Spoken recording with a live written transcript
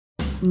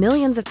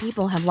Millions of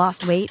people have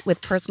lost weight with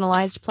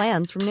personalized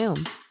plans from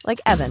Noom. Like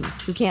Evan,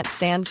 who can't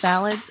stand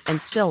salads and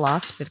still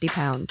lost 50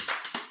 pounds.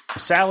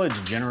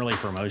 Salads generally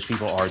for most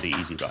people are the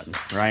easy button,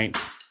 right?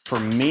 For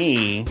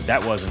me,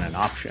 that wasn't an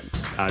option.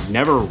 I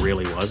never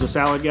really was a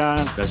salad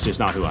guy. That's just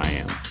not who I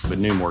am. But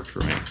Noom worked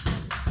for me.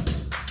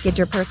 Get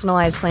your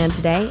personalized plan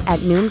today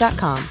at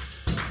Noom.com.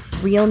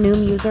 Real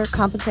Noom user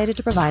compensated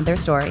to provide their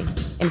story.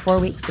 In 4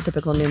 weeks, the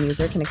typical Noom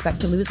user can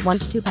expect to lose 1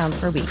 to 2 pounds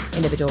per week.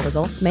 Individual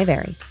results may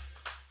vary.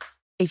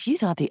 If you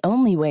thought the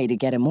only way to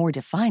get a more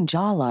defined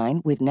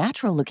jawline with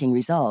natural-looking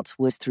results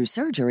was through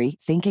surgery,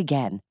 think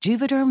again.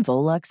 Juvederm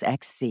Volux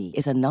XC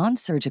is a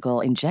non-surgical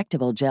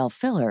injectable gel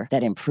filler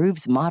that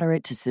improves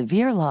moderate to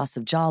severe loss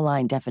of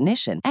jawline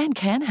definition and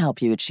can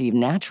help you achieve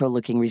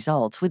natural-looking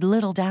results with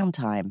little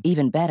downtime.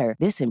 Even better,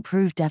 this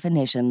improved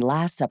definition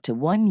lasts up to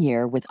 1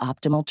 year with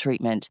optimal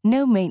treatment.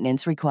 No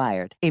maintenance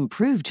required.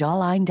 Improve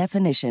jawline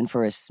definition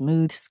for a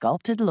smooth,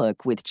 sculpted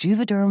look with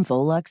Juvederm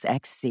Volux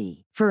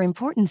XC. For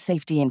important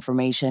safety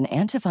information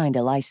and to find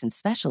a licensed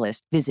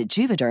specialist, visit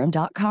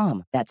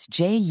Juvederm.com. That's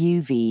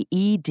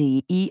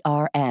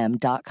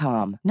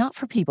Juvederm.com. Not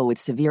for people with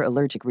severe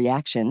allergic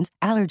reactions,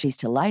 allergies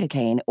to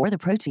lidocaine, or the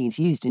proteins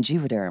used in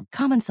Juvederm.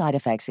 Common side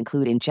effects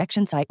include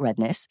injection site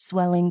redness,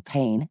 swelling,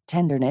 pain,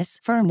 tenderness,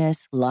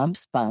 firmness,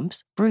 lumps,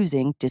 bumps,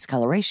 bruising,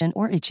 discoloration,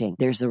 or itching.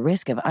 There's a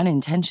risk of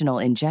unintentional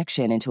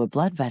injection into a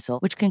blood vessel,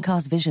 which can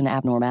cause vision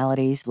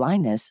abnormalities,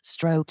 blindness,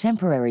 stroke,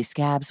 temporary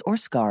scabs, or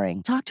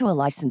scarring. Talk to a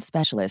licensed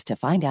specialist to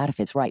find out if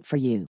it's right for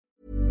you.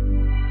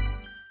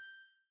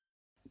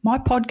 My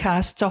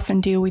podcasts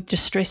often deal with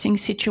distressing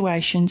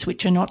situations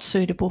which are not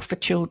suitable for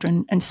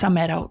children and some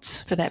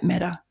adults for that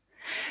matter.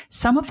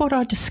 Some of what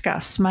I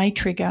discuss may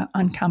trigger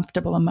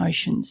uncomfortable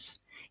emotions.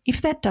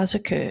 If that does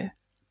occur,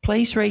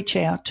 please reach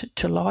out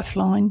to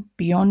Lifeline,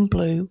 Beyond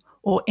Blue,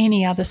 or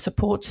any other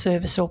support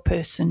service or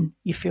person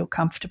you feel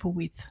comfortable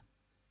with.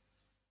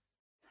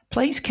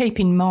 Please keep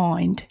in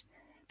mind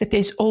that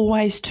there's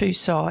always two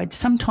sides,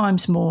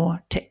 sometimes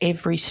more, to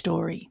every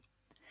story.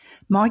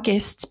 My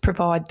guests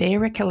provide their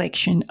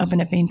recollection of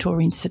an event or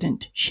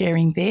incident,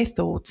 sharing their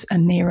thoughts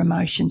and their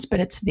emotions,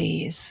 but it's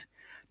theirs.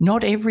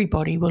 Not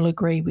everybody will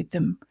agree with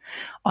them.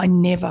 I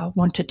never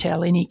want to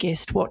tell any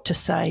guest what to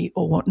say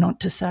or what not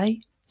to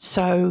say,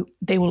 so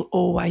there will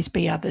always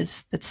be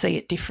others that see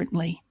it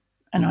differently,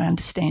 and I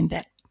understand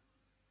that.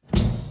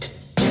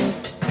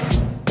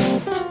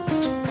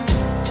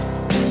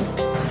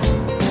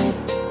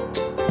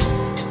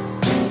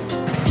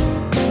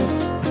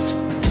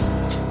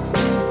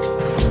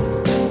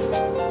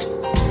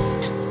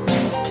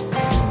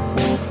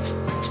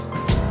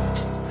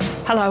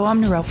 Hello,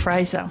 I'm Narelle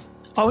Fraser.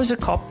 I was a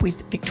cop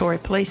with Victoria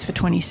Police for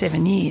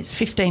 27 years,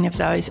 15 of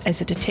those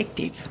as a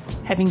detective,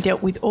 having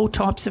dealt with all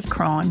types of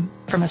crime,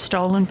 from a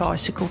stolen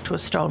bicycle to a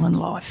stolen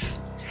life.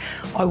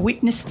 I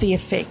witnessed the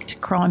effect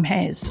crime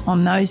has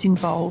on those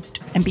involved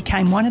and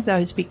became one of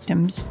those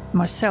victims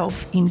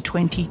myself in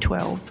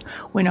 2012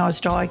 when I was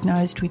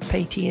diagnosed with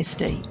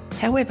PTSD.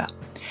 However,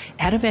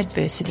 out of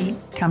adversity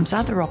comes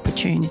other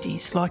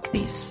opportunities like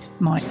this,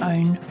 my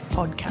own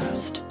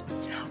podcast.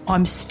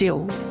 I'm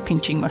still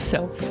pinching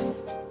myself.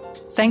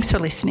 Thanks for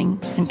listening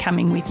and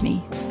coming with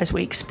me as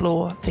we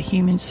explore the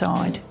human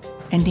side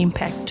and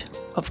impact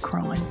of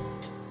crime.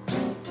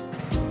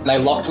 They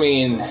locked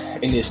me in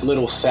this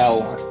little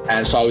cell,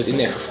 and so I was in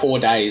there for 4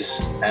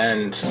 days,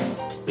 and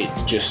it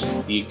just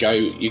you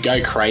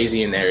go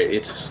crazy in there.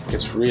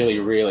 It's really,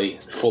 really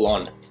full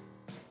on.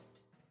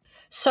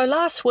 So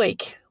last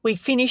week we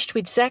finished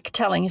with Zach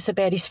telling us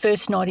about his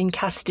first night in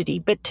custody,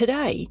 but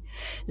today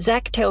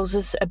Zach tells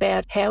us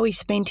about how he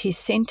spent his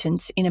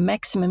sentence in a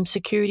maximum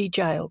security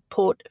jail,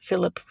 Port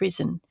Phillip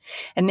Prison,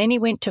 and then he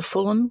went to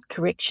Fulham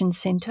Correction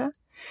Centre,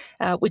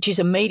 which is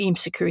a medium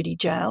security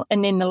jail,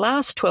 and then the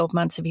last 12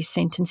 months of his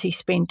sentence he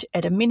spent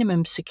at a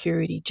minimum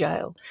security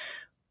jail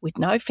with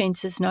no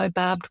fences, no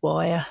barbed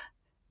wire,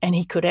 and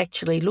he could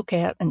actually look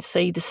out and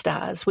see the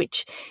stars,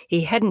 which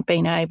he hadn't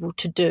been able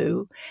to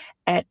do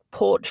at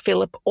Port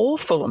Phillip or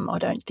Fulham, I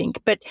don't think.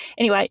 But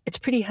anyway, it's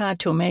pretty hard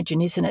to imagine,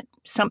 isn't it?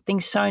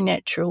 Something so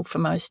natural for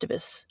most of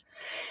us.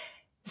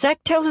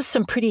 Zach tells us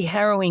some pretty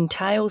harrowing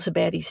tales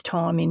about his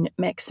time in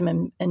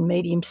maximum and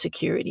medium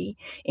security,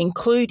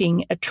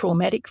 including a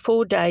traumatic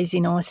 4 days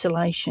in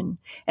isolation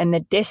and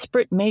the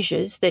desperate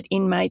measures that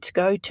inmates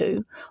go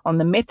to on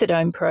the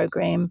methadone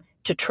program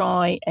to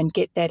try and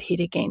get that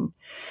hit again.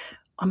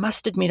 I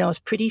must admit I was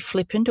pretty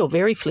flippant, or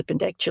very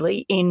flippant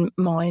actually, in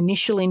my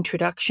initial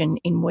introduction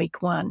in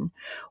week 1,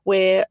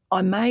 where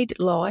I made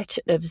light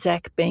of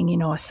Zach being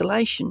in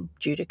isolation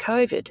due to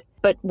COVID.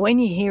 But when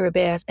you hear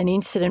about an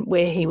incident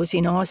where he was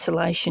in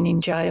isolation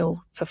in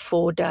jail for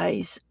 4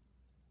 days,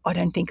 I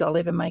don't think I'll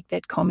ever make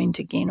that comment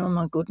again. Oh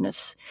my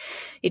goodness.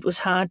 It was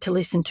hard to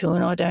listen to,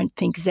 and I don't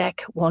think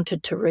Zach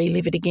wanted to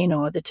relive it again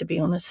either, to be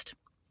honest.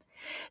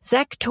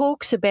 Zach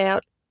talks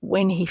about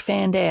when he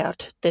found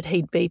out that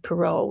he'd be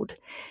paroled.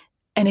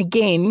 And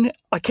again,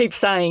 I keep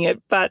saying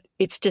it, but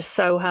it's just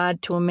so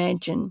hard to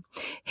imagine.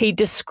 He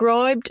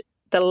described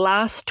the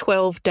last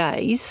 12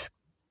 days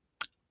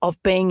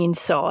of being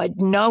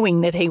inside,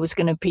 knowing that he was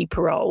going to be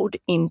paroled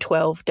in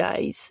 12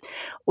 days,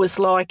 was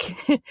like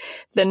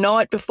the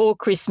night before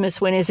Christmas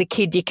when as a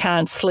kid you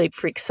can't sleep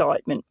for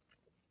excitement.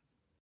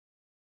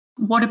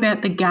 What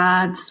about the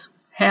guards?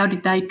 How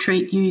did they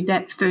treat you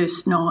that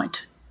first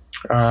night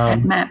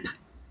at MAP?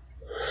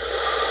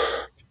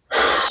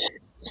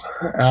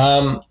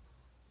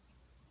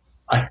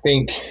 I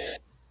think,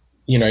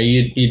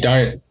 you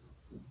don't.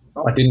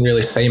 I didn't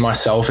really see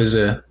myself as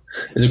a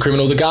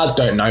criminal. The guards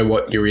don't know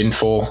what you're in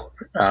for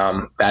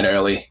that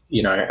early,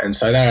 and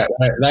so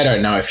they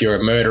don't know if you're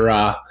a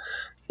murderer,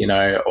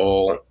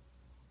 or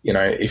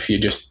if you're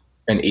just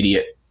an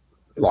idiot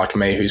like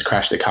me who's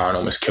crashed the car and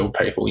almost killed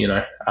people,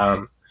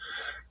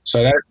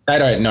 So they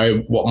don't know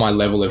what my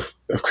level of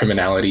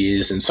criminality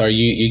is, and so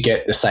you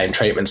get the same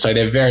treatment. So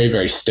they're very,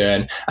 very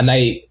stern, and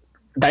they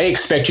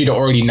expect you to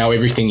already know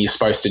everything you're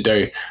supposed to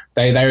do.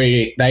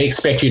 They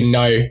expect you to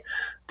know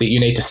that you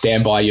need to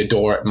stand by your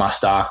door at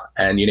muster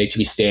and you need to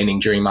be standing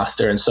during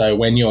muster. And so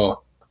when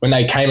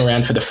they came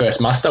around for the first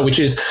muster, which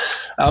is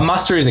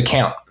muster is a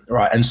count,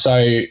 right? And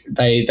so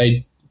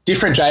they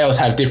different jails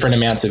have different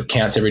amounts of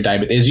counts every day,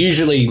 but there's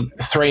usually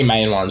three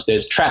main ones.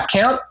 There's trap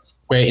count,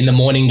 where in the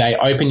morning they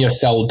open your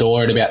cell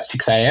door at about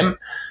 6 a.m.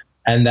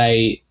 and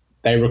they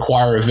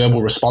require a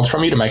verbal response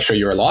from you to make sure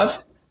you're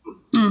alive.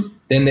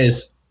 Then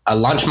there's a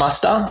lunch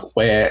muster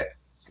where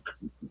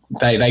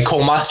they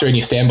call muster and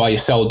you stand by your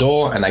cell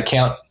door and they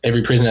count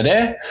every prisoner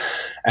there.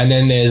 And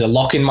then there's a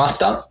lock-in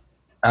muster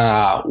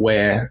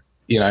where,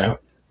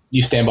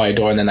 you stand by your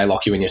door and then they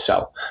lock you in your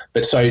cell.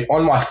 But so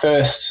on my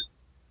first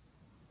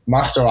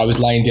muster, I was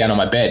laying down on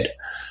my bed,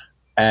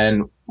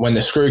 and when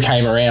the screw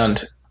came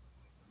around,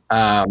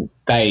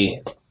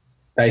 they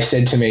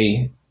said to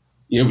me,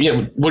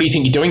 what do you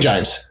think you're doing,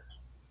 Jones?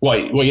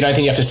 What, you don't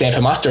think you have to stand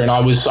for muster? And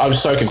I was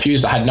so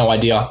confused. I had no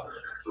idea.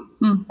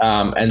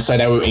 And so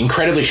they were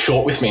incredibly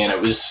short with me, and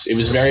it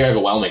was very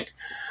overwhelming.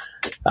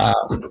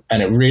 And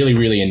it really,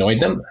 really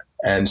annoyed them.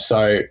 And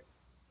so,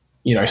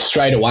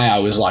 straight away I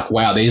was like,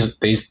 wow,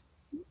 these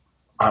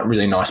aren't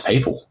really nice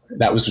people.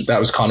 That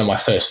was kind of my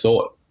first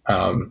thought.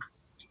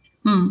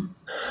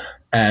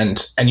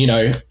 And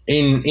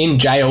in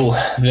jail,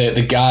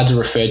 the guards are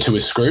referred to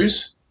as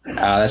screws.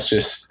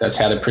 That's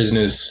how the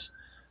prisoners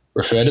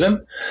refer to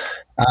them.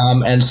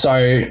 And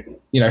so,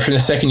 from the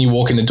second you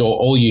walk in the door,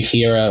 all you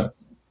hear are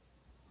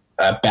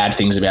bad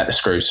things about the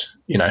screws.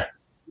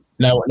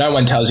 No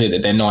one tells you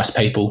that they're nice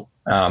people.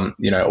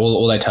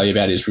 All they tell you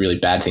about is really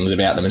bad things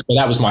about them. And so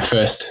that was my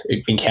first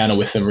encounter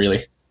with them,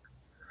 really.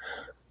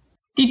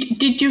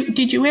 Did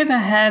you ever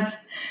have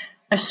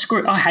a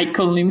screw? I hate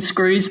calling them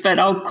screws, but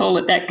I'll call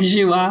it that because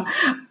you are.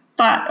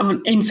 But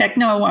in fact,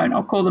 no, I won't.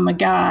 I'll call them a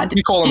guard.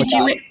 You call them a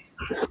guard.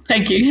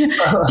 Thank you.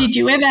 Did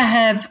you ever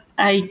have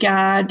a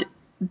guard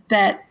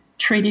that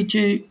treated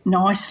you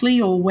nicely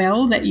or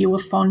well that you were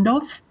fond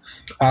of?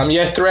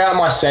 Throughout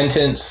my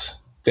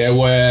sentence, there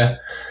were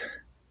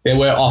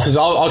offers.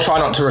 I'll try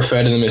not to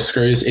refer to them as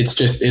screws.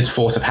 It's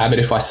force of habit.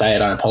 If I say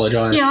it, I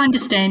apologise. Yeah, I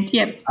understand.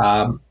 Yep.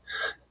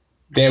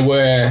 There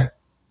were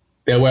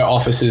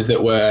officers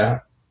that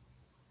were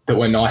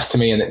nice to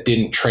me and that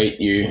didn't treat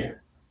you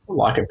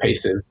like a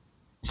piece of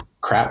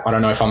crap. I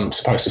don't know if I'm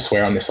supposed to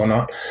swear on this or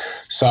not.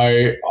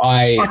 So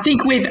I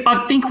think we've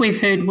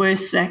heard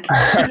worse, Zach.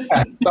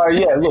 So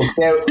yeah, look,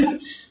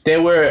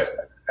 there were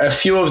a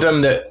few of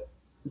them that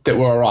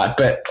were all right,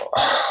 but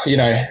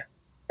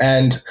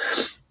and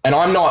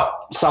I'm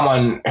not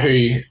someone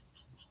who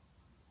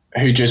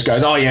just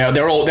goes, oh yeah,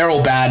 they're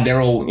all bad,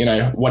 they're all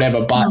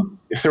whatever. But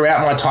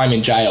throughout my time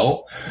in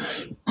jail,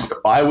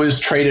 I was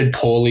treated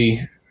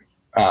poorly,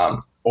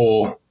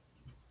 or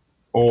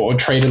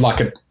treated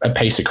like a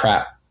piece of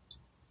crap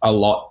a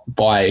lot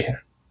by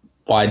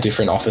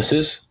different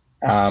officers.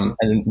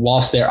 And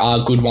whilst there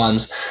are good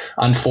ones,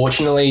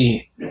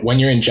 unfortunately, when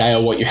you're in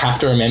jail, what you have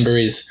to remember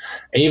is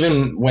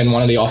even when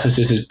one of the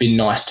officers has been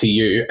nice to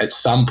you, at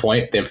some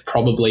point they've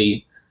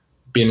probably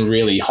been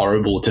really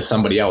horrible to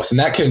somebody else. And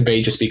that can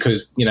be just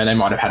because, they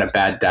might have had a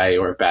bad day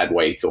or a bad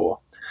week or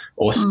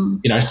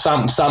some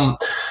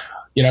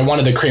one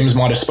of the crims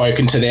might have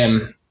spoken to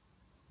them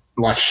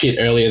like shit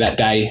earlier that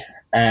day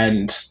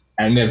and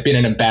they've been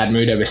in a bad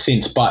mood ever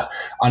since. But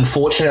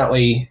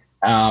unfortunately,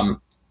 you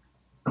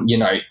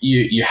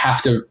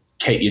have to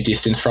keep your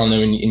distance from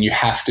them and you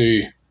have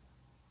to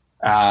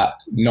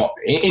not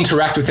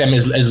interact with them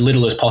as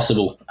little as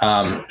possible,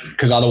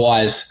 because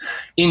otherwise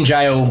in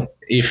jail,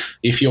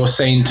 if you're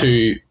seen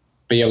to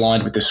be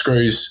aligned with the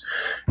screws,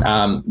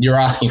 you're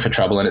asking for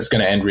trouble and it's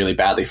going to end really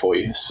badly for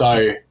you.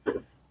 So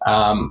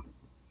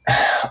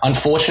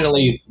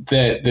unfortunately,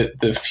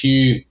 the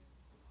few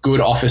good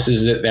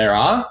officers that there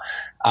are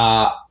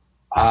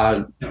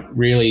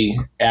really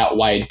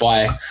outweighed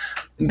by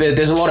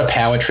there's a lot of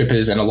power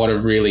trippers and a lot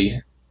of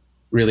really,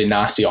 really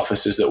nasty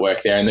officers that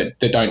work there and that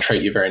don't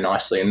treat you very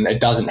nicely. And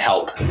it doesn't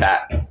help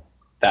that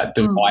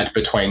divide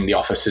between the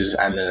officers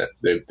and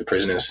the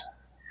prisoners.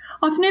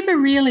 I've never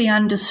really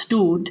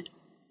understood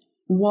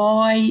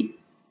why,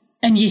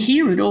 and you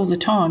hear it all the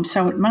time,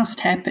 so it must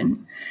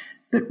happen,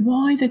 but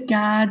why the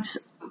guards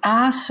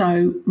are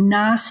so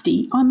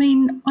nasty. I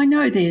mean, I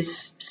know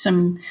there's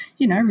some,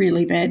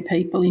 really bad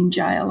people in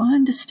jail. I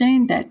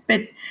understand that.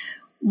 But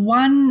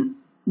one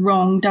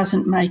wrong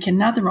doesn't make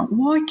another wrong.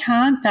 Why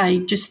can't they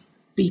just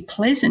be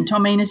pleasant? I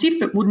mean, as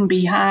if it wouldn't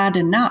be hard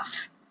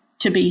enough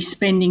to be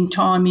spending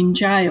time in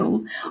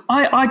jail.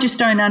 I just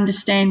don't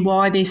understand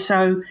why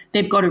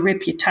they've got a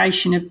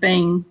reputation of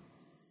being,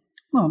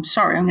 well, I'm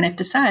sorry, I'm going to have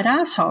to say it,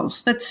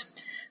 arseholes.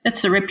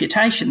 That's the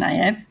reputation they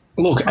have.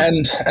 Look,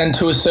 and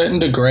to a certain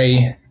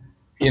degree,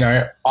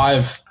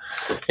 I've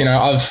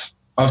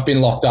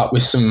been locked up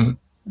with some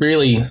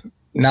really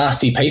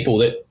nasty people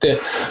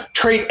that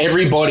treat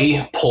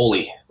everybody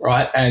poorly,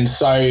 right? And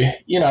so,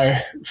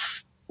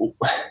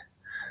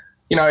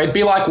 it'd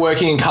be like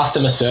working in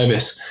customer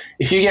service.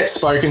 If you get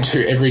spoken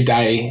to every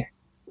day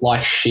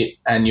like shit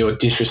and you're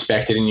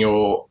disrespected and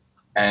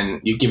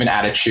you're given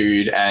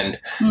attitude and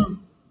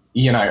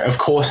of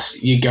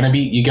course you're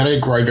gonna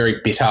grow very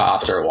bitter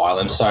after a while.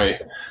 And so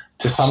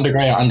to some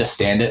degree I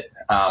understand it.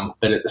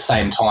 But at the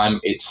same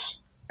time,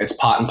 it's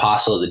part and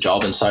parcel of the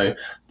job, and so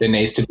there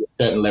needs to be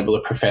a certain level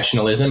of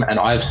professionalism. And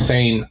I've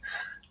seen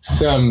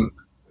some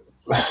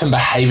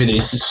behaviour that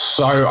is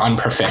so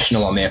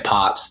unprofessional on their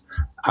parts.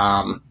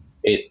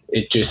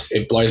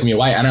 It blows me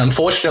away. And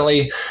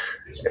unfortunately,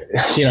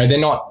 they're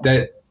not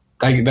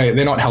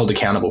held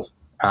accountable.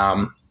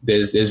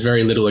 There's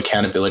very little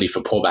accountability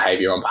for poor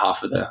behaviour on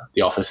behalf of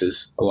the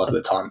officers a lot of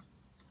the time.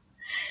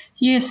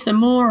 Yes, the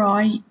more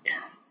I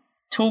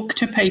talk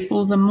to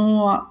people, the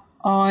more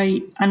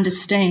I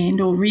understand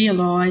or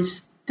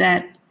realise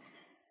that,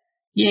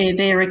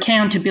 their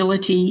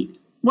accountability,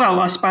 well,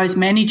 I suppose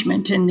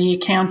management and the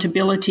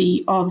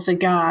accountability of the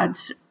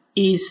guards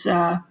is,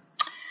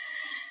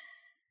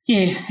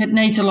 it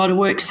needs a lot of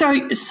work.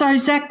 So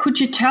Zach, could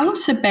you tell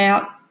us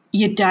about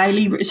your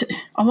daily,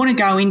 I want to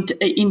go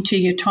into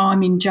your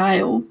time in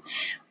jail.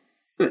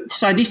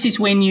 So this is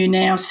when you're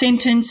now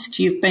sentenced.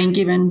 You've been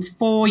given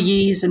 4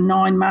 years and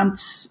 9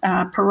 months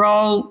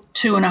parole,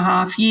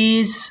 2.5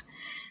 years.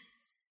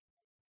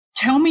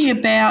 Tell me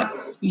about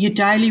your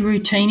daily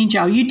routine in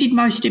jail. You did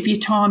most of your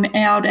time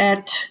out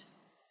at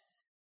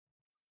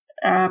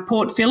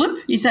Port Phillip,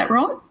 is that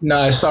right?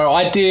 No, so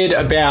I did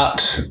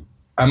about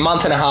a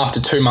month and a half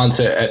to 2 months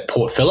at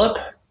Port Phillip.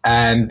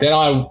 And then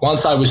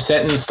once I was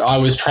sentenced, I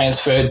was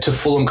transferred to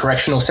Fulham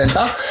Correctional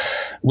Centre,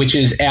 which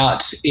is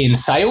out in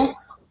Sale.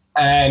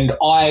 And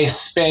I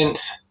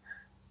spent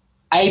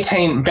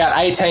about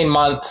 18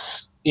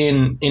 months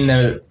in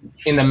the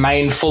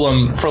main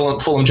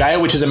Fulham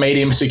jail, which is a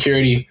medium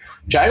security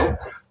jail.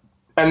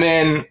 And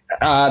then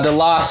the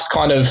last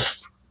kind of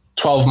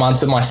 12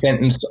 months of my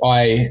sentence,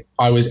 I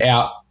was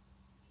out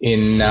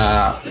in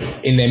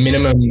their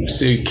minimum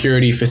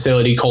security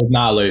facility called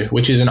Nalu,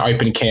 which is an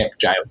open camp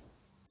jail.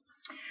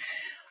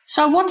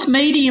 So what's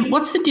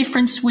the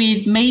difference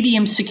with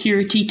medium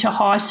security to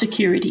high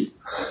security?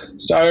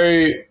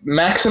 So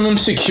maximum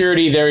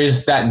security, there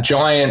is that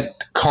giant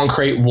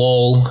concrete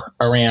wall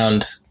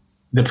around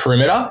the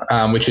perimeter,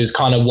 which is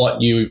kind of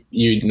what you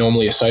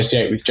normally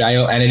associate with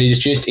jail, and it is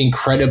just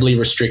incredibly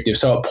restrictive.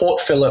 So at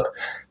Port Phillip,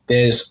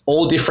 there's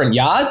all different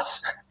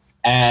yards,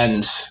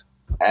 and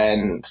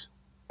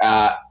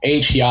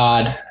each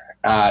yard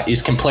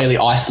is completely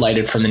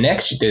isolated from the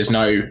next. There's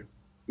no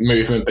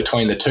movement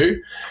between the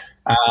two.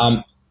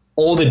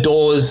 All the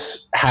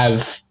doors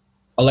have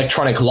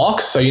electronic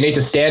locks, so you need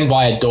to stand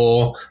by a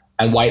door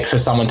and wait for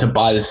someone to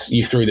buzz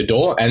you through the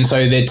door. And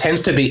so there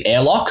tends to be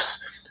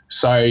airlocks.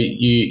 So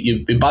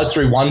you buzz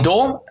through one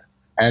door,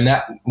 and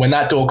when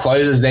that door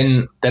closes,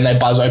 then they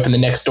buzz open the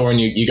next door and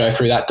you go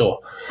through that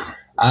door.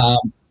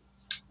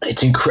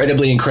 It's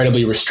incredibly,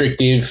 incredibly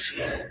restrictive,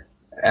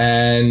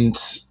 and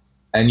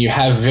you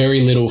have very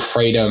little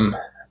freedom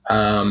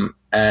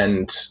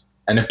and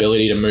an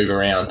ability to move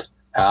around.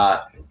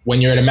 When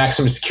you're at a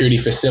maximum security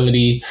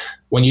facility,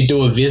 when you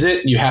do a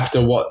visit, you have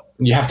to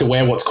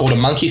wear what's called a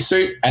monkey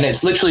suit, and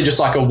it's literally just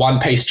like a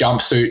one-piece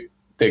jumpsuit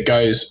that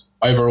goes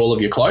over all of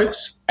your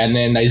clothes, and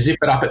then they zip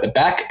it up at the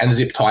back and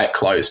zip tie it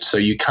closed, so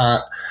you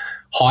can't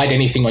hide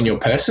anything on your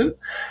person.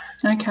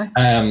 Okay.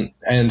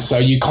 And so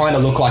you kind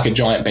of look like a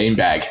giant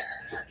beanbag.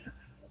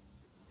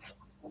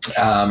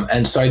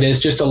 And so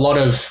there's just a lot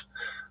of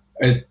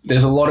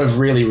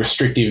really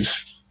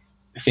restrictive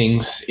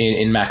things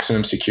in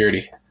maximum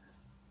security.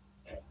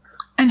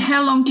 And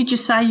how long did you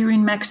say you're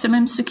in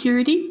maximum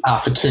security?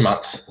 For 2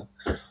 months.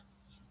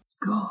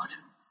 God.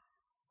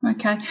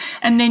 Okay.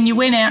 And then you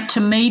went out to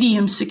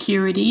medium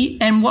security,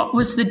 and what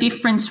was the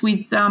difference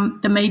with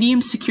the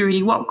medium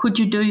security? What could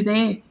you do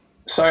there?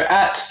 So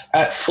at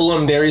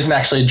Fulham, there isn't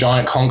actually a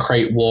giant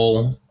concrete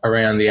wall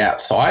around the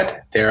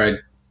outside.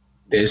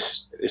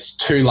 There's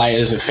 2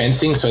 layers of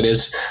fencing. So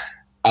there's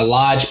a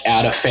large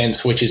outer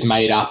fence which is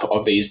made up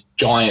of these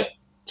giant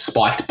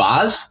spiked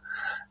bars,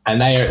 and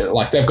they've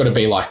got to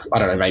be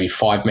maybe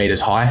 5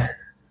 meters high.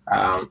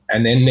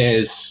 And then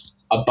there's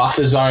a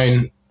buffer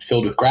zone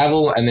filled with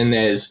gravel, and then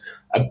there's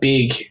a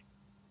big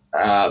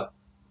barbed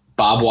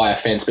wire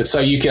fence, but so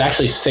you can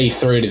actually see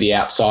through to the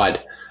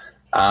outside.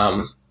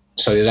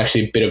 so there's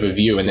actually a bit of a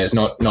view, and there's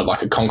not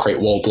like a concrete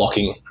wall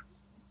blocking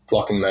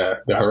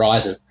the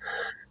horizon.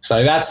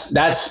 So that's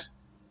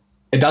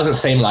it doesn't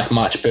seem like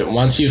much, but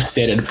once you've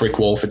stared at a brick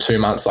wall for 2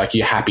 months, like,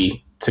 you're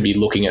happy to be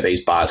looking at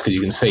these bars because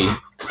you can see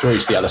through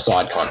to the other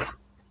side, kind of.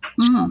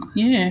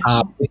 Yeah.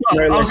 I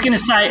was going to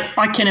say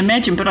I can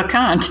imagine, but I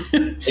can't.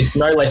 It's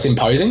no less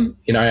imposing,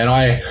 and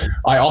I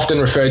often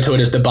refer to it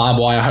as the barbed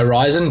wire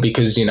horizon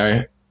because,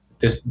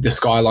 the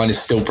skyline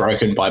is still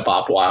broken by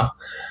barbed wire.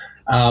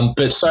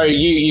 But so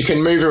you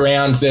can move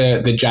around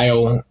the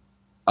jail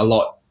a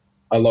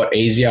lot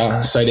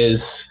easier. So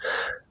there's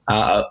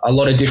a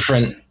lot of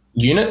different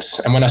units,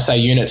 and when I say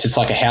units, it's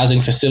like a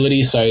housing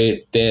facility. So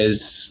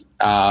there's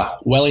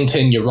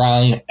Wellington,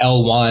 Yoorroong,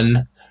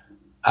 L1,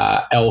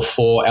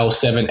 L4,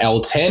 L7,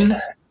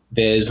 L10.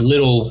 There's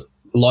little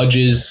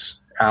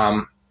lodges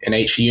in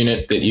each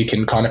unit that you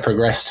can kind of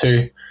progress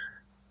to.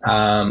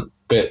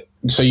 But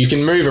so you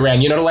can move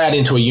around. You're not allowed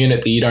into a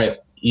unit that you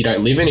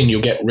don't live in, and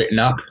you'll get written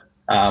up,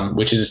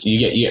 which is you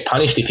get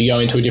punished if you go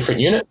into a different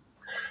unit.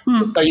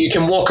 So you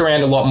can walk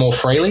around a lot more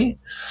freely,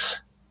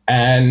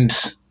 and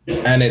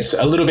it's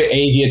a little bit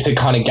easier to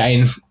kind of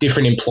gain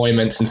different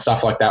employments and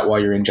stuff like that while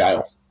you're in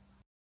jail.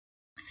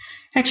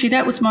 Actually,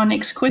 that was my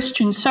next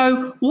question.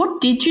 So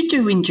what did you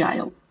do in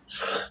jail?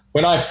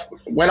 When I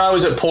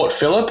was at Port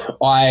Phillip,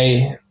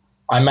 I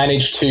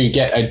managed to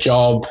get a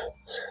job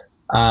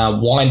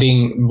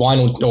winding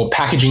vinyl or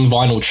packaging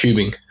vinyl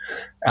tubing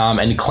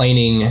and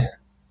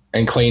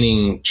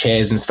cleaning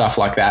chairs and stuff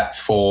like that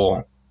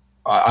for,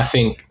 I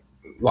think,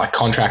 like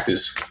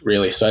contractors,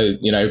 really. So,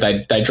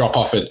 they drop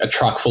off a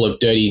truck full of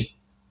dirty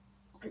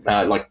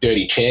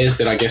chairs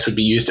that I guess would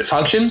be used at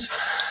functions.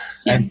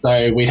 Yeah. And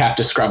so we'd have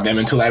to scrub them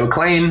until they were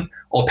clean,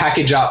 or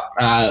package up,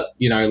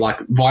 like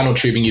vinyl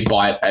tubing you'd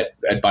buy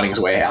at Bunnings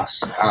Warehouse.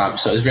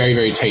 So it was very,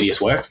 very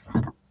tedious work.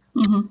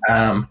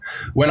 Mm-hmm.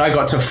 When I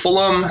got to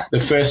Fulham, the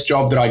first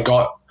job that I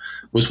got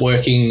was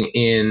working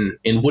in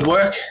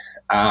woodwork,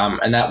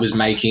 and that was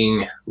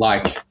making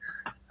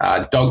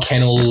dog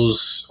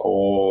kennels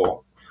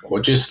or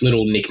just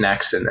little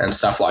knickknacks and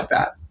stuff like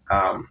that.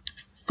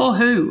 For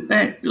who?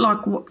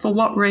 For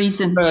what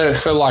reason? For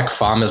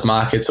farmers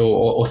markets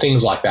or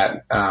things like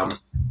that.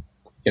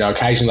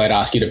 Occasionally they'd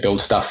ask you to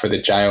build stuff for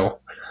the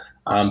jail.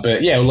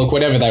 But yeah, look,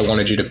 whatever they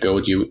wanted you to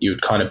build, you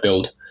would kind of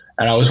build.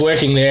 And I was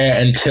working there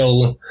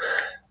until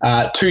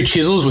 2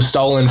 chisels were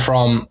stolen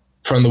from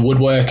the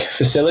woodwork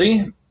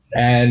facility.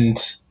 And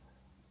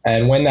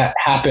when that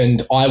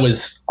happened, I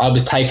was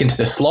taken to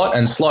the slot,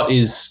 and slot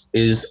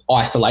is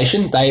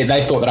isolation.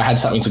 They thought that I had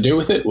something to do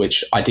with it,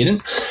 which I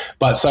didn't.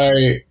 But so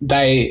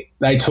they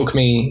took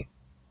me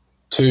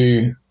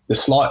to the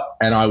slot,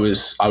 and I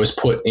was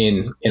put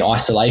in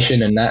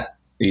isolation, and that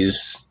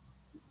is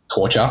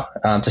torture,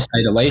 to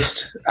say the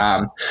least.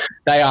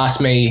 They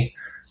asked me,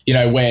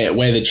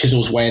 where the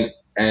chisels went,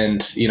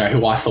 and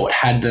who I thought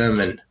had them,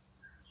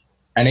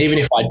 and even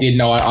if I did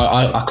know,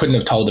 I couldn't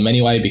have told them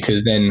anyway,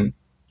 because then,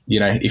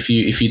 if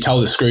you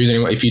tell the screws,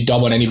 if you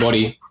dob on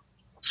anybody,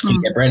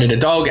 you get branded a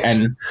dog,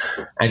 and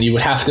you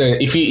would have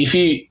to, if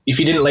you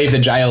didn't leave the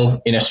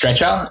jail in a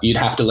stretcher, you'd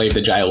have to leave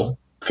the jail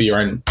for your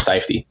own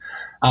safety.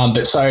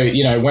 But so,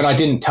 when I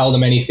didn't tell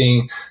them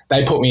anything,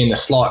 they put me in the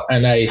slot,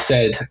 and they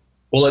said,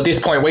 well, at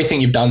this point, we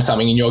think you've done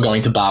something and you're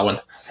going to Barwon.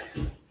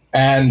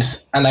 And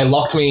they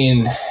locked me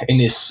in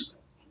this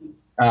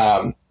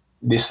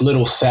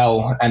little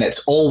cell, and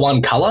it's all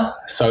one color.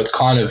 So it's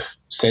kind of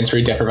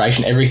sensory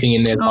deprivation. Everything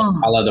in there is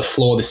one color, the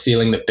floor, the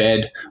ceiling, the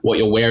bed, what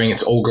you're wearing,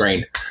 it's all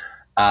green.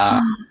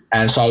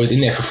 And so I was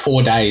in there for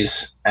 4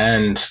 days,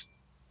 and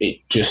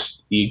it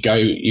just, you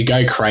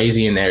go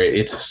crazy in there.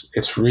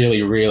 It's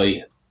really,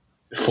 really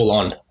full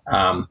on.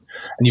 And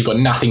you've got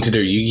nothing to do.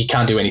 You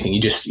can't do anything.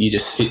 You just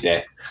sit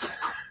there.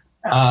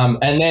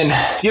 And then,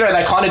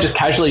 they kind of just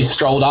casually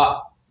strolled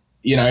up,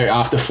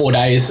 after 4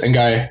 days and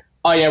go,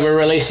 oh yeah, we're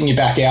releasing you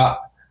back out.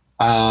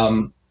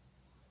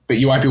 But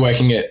you won't be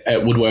working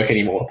at woodwork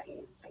anymore.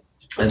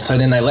 And so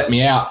then they let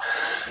me out,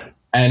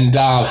 and,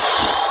 I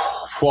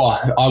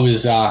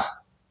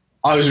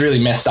was really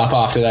messed up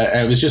after that.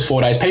 And it was just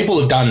 4 days.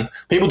 People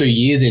do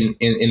years in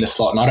the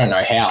slot, and I don't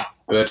know how,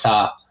 but,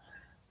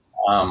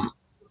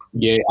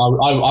 yeah,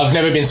 I've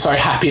never been so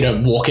happy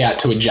to walk out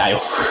to a jail.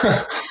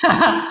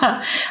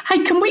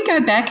 Hey, can we go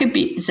back a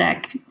bit,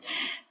 Zach?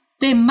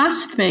 There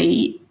must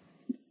be,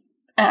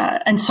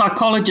 and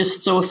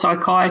psychologists or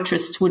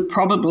psychiatrists would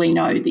probably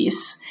know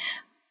this,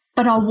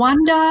 but I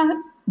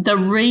wonder the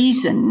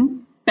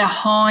reason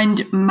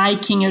behind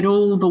making it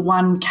all the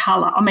one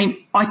colour. I mean,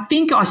 I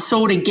think I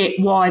sort of get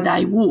why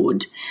they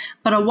would,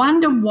 but I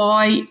wonder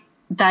why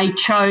they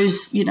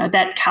chose,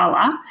 that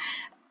colour.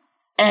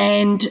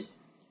 And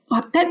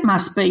that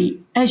must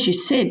be, as you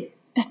said,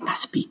 that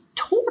must be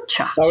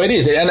torture. Oh, it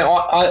is. And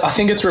I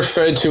think it's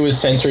referred to as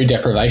sensory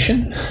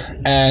deprivation.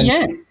 And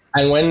yeah.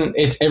 And when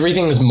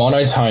everything's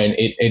monotone,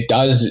 it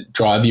does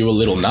drive you a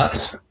little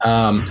nuts.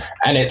 And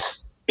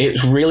it's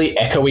it's really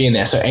echoey in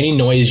there. So any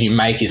noise you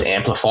make is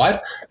amplified.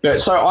 But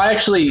so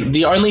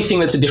the only thing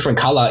that's a different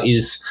color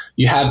is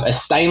you have a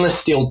stainless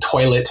steel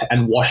toilet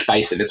and wash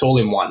basin. It's all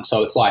in one.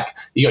 So it's like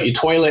you got your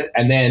toilet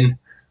and then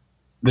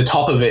the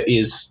top of it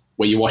is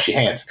where you wash your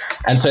hands.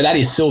 And so that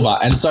is silver.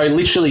 And so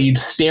literally you'd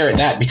stare at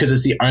that because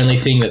it's the only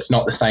thing that's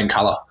not the same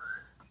color.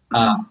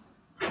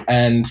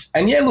 And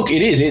yeah, look,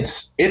 it is.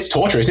 It's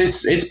torturous.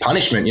 It's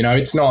punishment. You know,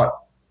 it's not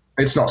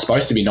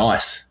supposed to be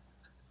nice.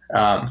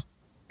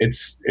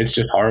 It's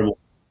just horrible.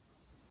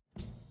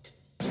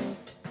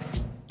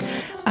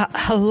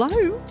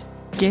 Hello,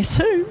 guess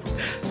who?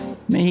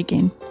 Me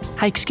again.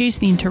 Hey, excuse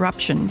the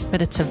interruption,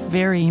 but it's a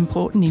very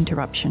important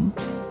interruption.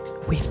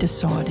 We've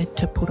decided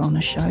to put on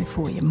a show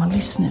for you, my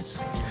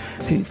listeners,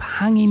 who've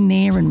hung in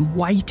there and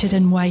waited,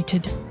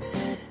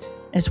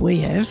 as we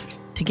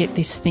have, to get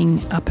this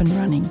thing up and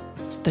running.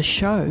 The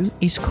show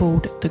is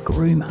called The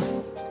Groomer,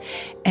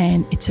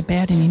 and it's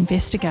about an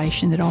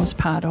investigation that I was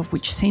part of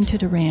which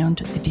centred around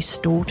the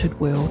distorted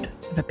world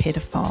of a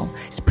pedophile.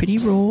 It's pretty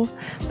raw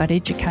but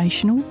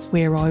educational,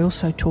 where I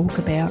also talk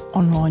about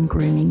online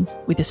grooming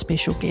with a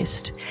special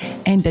guest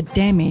and the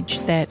damage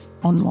that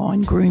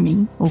online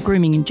grooming, or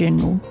grooming in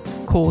general,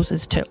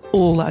 causes to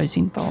all those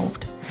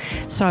involved.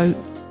 So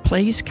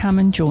please come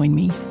and join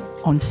me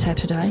on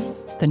Saturday,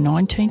 the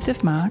 19th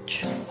of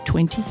March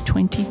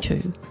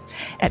 2022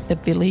 at the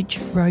Village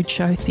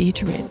Roadshow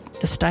Theatrette,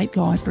 the State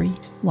Library,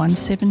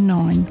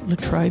 179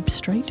 Latrobe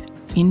Street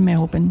in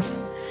Melbourne.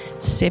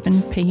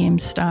 7 p.m.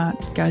 start,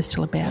 goes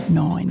till about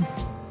 9.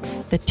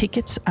 The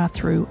tickets are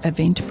through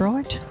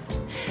Eventbrite.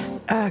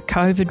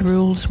 COVID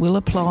rules will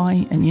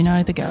apply, and you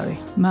know the go.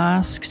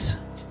 Masks,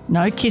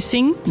 no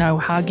kissing, no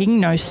hugging,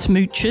 no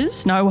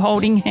smooches, no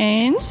holding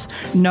hands,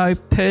 no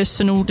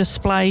personal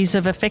displays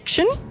of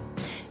affection.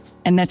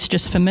 And that's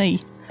just for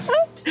me.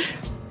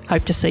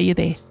 Hope to see you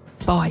there.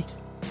 Bye.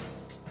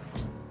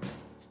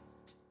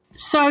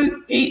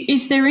 So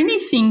is there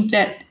anything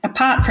that,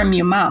 apart from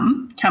your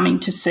mum coming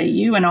to see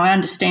you, and I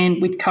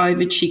understand with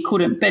COVID she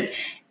couldn't, but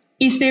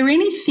is there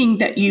anything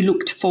that you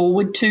looked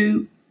forward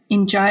to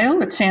in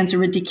jail? It sounds a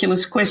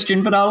ridiculous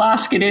question, but I'll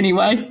ask it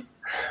anyway.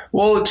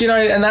 Well, do you know,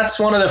 and that's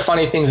one of the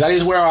funny things. That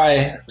is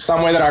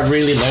somewhere that I've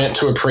really learnt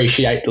to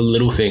appreciate the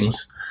little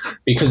things,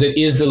 because it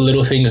is the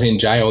little things in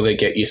jail that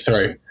get you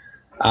through.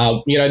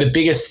 You know, the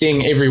biggest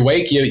thing every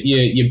week,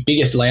 your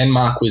biggest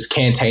landmark was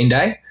canteen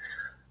day.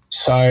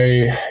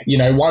 So, you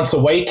know, once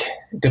a week,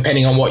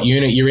 depending on what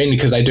unit you're in,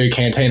 because they do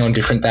canteen on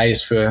different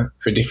days for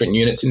different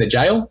units in the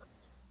jail,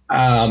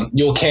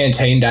 your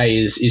canteen day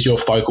is your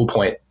focal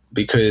point,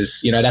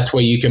 because, you know, that's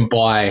where you can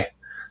buy,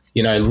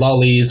 you know,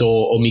 lollies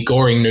or mee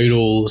goreng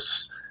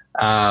noodles,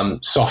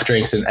 soft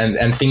drinks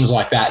and things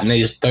like that. And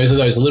those are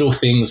those little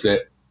things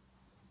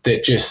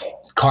that just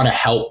kind of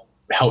help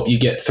you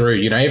get through.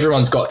 You know,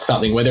 everyone's got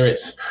something, whether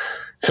it's,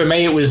 for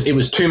me, it was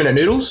 2-minute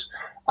noodles.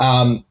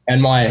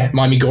 And my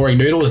mee goreng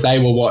noodles, they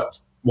were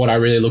what I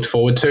really looked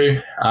forward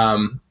to,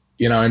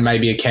 you know, and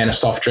maybe a can of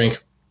soft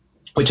drink,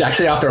 which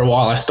actually after a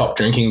while I stopped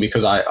drinking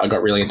because I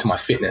got really into my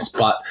fitness.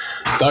 But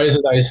those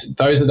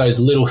are those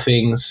little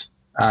things,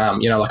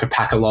 you know, like a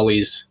pack of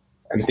lollies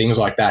and things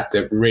like that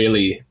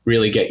really,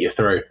 really get you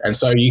through. And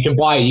so you can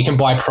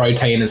buy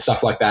protein and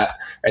stuff like that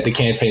at the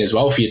canteen as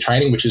well for your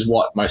training, which is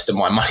what most of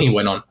my money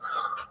went on.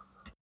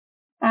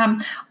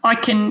 I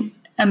can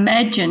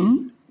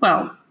imagine,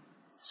 well,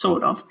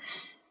 sort of.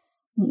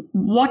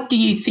 What do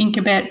you think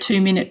about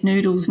 2-minute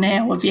noodles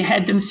now? Have you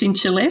had them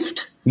since you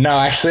left? No,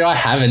 actually I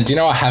haven't. Do you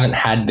know I haven't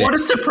had them? What a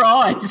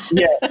surprise.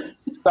 Yeah.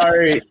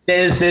 So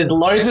there's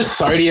loads of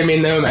sodium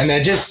in them, and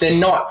they're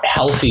not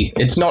healthy.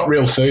 It's not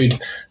real food.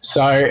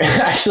 So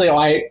actually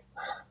I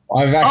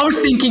was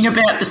thinking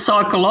about the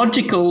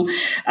psychological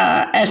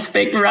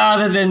aspect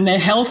rather than the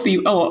healthy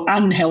or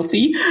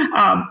unhealthy.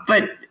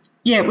 But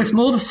yeah, it was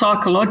more the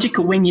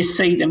psychological when you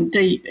see them.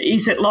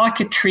 Is it like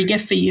a trigger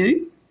for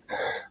you?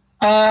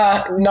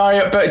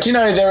 No, but you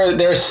know,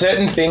 there are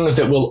certain things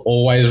that will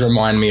always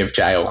remind me of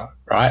jail,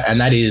 right?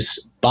 And that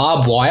is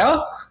barbed wire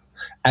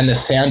and the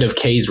sound of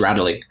keys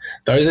rattling.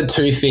 Those are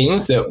two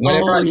things that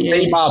whenever I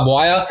see barbed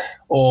wire,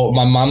 or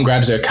my mum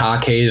grabs her car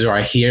keys, or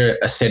I hear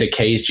a set of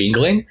keys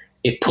jingling,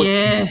 it puts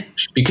me,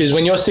 because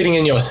when you're sitting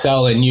in your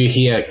cell and you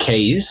hear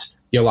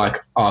keys, you're like,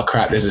 oh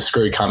crap, there's a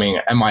screw coming.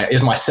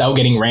 Is my cell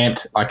getting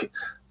ramped?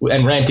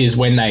 And ramped is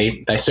when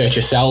they search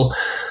your cell.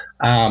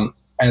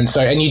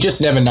 And you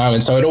just never know.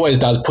 And so it always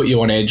does put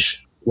you on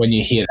edge when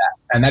you hear that.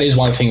 And that is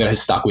one thing that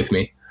has stuck with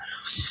me.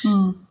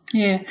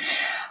 Yeah.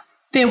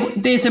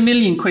 There's a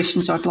million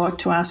questions I'd like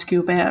to ask you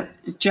about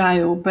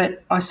jail,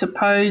 but I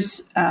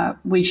suppose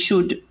we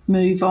should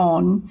move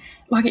on.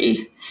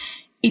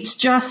 It's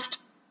just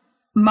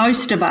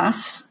most of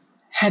us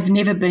have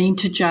never been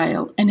to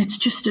jail, and it's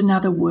just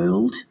another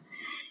world.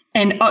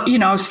 And, you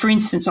know, for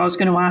instance, I was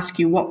going to ask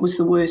you what was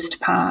the worst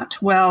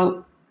part.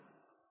 Well,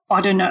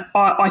 I don't know.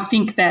 I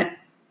think that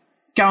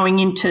going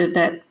into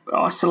that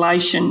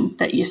isolation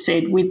that you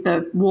said with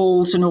the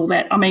walls and all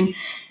that, I mean,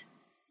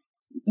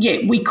 yeah,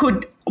 we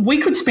could we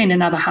could spend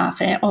another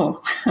half hour,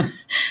 or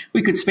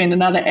we could spend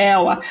another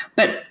hour,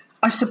 but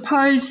I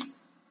suppose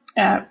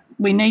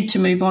we need to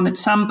move on at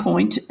some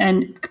point,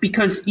 and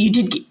because you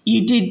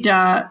did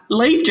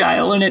leave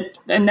jail,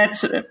 and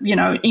that's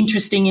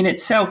interesting in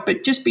itself.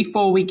 But just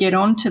before we get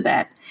on to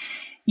that,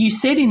 you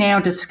said in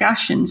our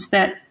discussions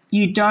that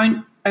you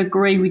don't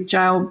agree with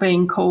jail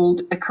being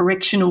called a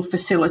correctional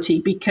facility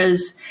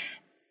because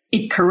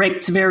it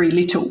corrects very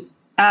little.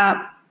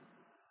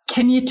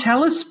 Can you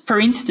tell us,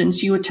 for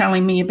instance, you were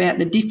telling me about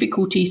the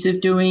difficulties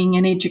of doing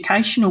an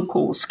educational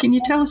course. Can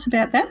you tell us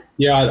about that?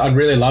 Yeah, I'd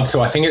really love to.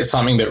 I think it's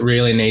something that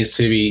really needs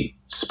to be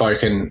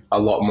spoken a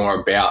lot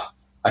more about.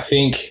 I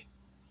think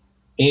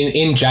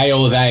in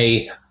jail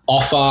they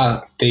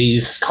offer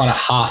these kind of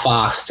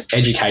half-assed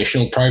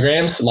educational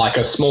programs, like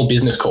a small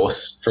business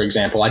course, for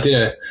example. I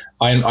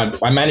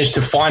managed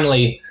to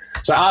finally,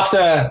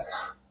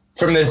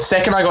 from the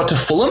second I got to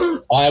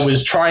Fulham, I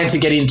was trying to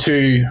get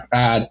into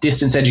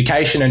distance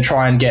education and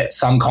try and get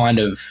some kind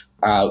of,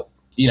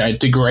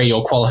 degree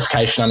or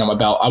qualification under my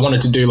belt. I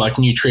wanted to do like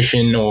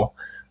nutrition or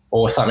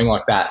something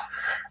like that.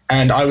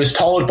 And I was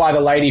told by the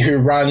lady who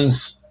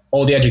runs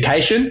all the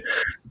education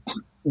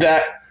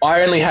that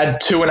I only had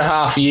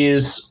 2.5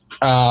 years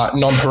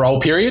non-parole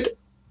period,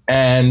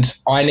 and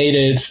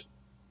it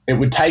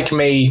would take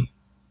me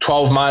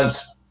 12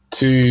 months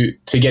to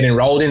get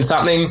enrolled in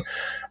something.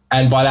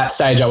 And by that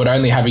stage, I would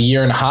only have 1.5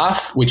 years,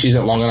 which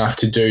isn't long enough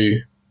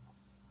to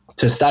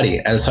study.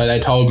 And so they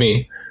told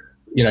me,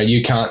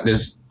 you can't.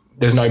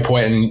 There's no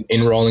point in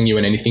enrolling you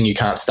in anything you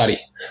can't study.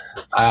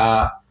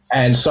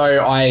 And so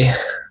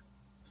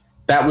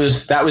that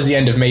was the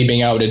end of me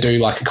being able to do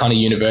like a kind of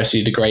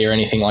university degree or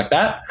anything like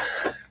that.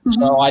 Mm-hmm.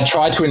 So I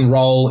tried to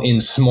enroll in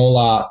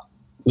smaller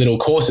little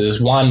courses,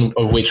 one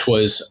of which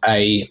was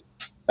a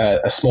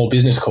small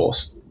business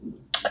course.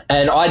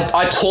 And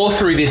I tore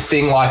through this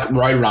thing like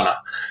Roadrunner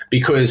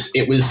because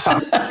it was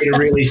something to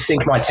really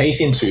sink my teeth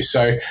into.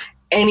 So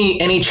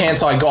any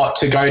chance I got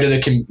to go to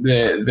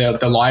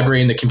the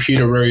library in the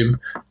computer room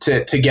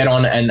to get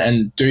on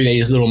and do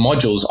these little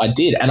modules, I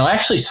did. And I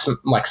actually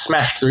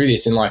smashed through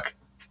this in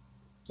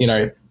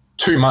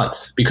 2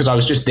 months because I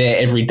was just there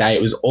every day.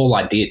 It was all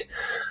I did.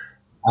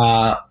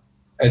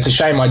 It's a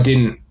shame I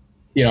didn't,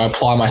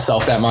 apply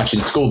myself that much in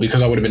school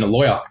because I would have been a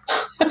lawyer.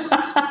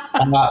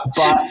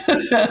 But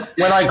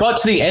when I got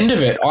to the end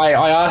of it, I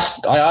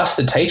asked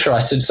the teacher, I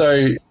said,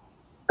 so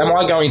am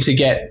I going to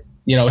get,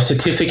 a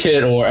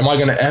certificate, or am I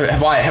going to,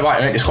 have I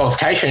earned this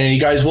qualification? And he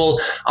goes, well,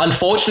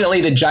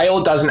 unfortunately the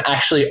jail doesn't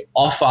actually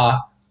offer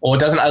or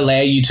doesn't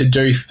allow you to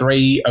do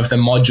 3 of the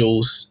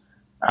modules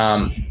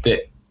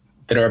that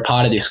are a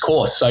part of this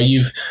course. So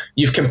you've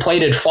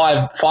completed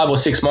five or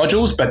 6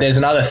 modules, but there's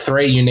another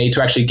 3 you need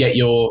to actually get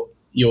your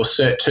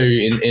Cert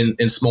 2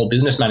 in small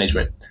business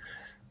management.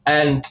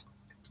 And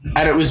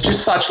it was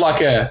just such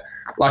like a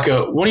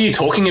what are you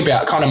talking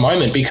about kind of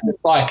moment, because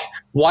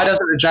why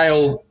doesn't the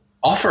jail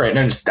offer it?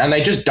 And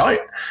they just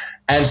don't.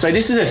 And so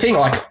this is the thing,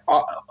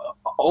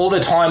 all the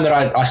time that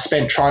I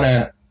spent trying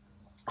to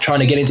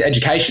get into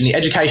education, the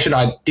education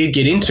I did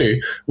get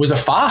into was a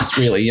farce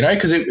really,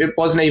 because it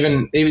wasn't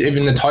even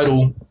the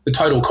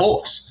total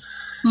course.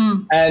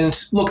 And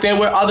look, there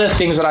were other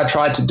things that I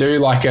tried to do,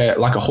 like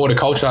a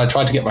horticulture. I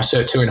tried to get my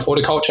Cert 2 in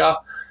horticulture.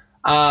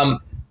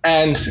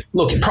 And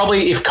look,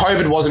 probably if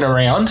COVID wasn't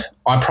around,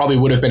 I probably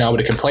would have been able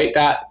to complete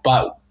that.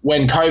 But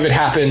when COVID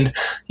happened,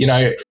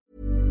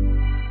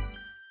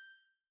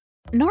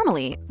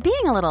 Normally,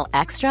 being a little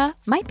extra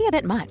might be a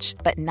bit much,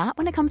 but not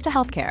when it comes to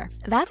healthcare.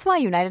 That's why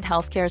United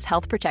Healthcare's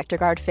Health Protector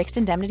Guard fixed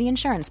indemnity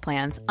insurance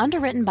plans,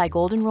 underwritten by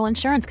Golden Rule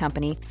Insurance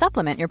Company,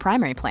 supplement your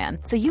primary plan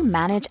so you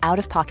manage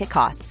out-of-pocket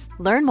costs.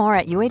 Learn more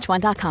at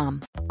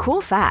uh1.com.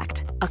 Cool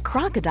fact, a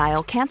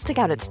crocodile can't stick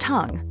out its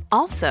tongue.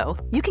 Also,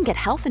 you can get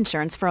health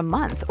insurance for a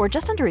month or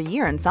just under a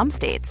year in some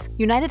states.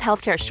 United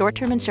Healthcare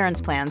short-term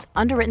insurance plans,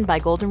 underwritten by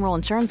Golden Rule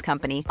Insurance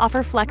Company,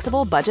 offer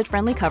flexible,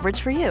 budget-friendly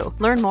coverage for you.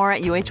 Learn more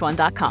at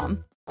uh1.com.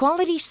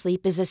 Quality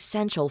sleep is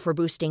essential for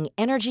boosting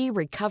energy,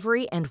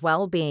 recovery, and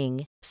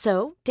well-being.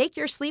 So, take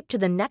your sleep to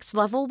the next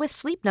level with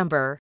Sleep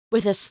Number.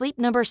 With a Sleep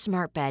Number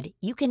smart bed,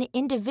 you can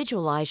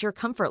individualize your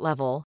comfort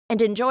level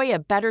and enjoy a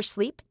better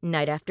sleep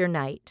night after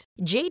night.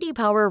 J.D.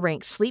 Power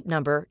ranks Sleep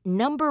Number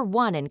number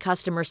 1 in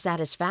customer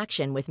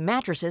satisfaction with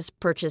mattresses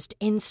purchased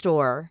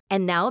in-store.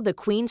 And now the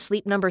Queen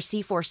Sleep Number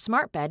C4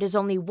 smart bed is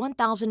only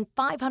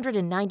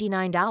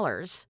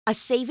 $1,599, a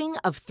saving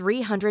of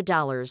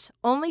 $300,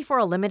 only for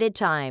a limited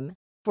time.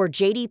 For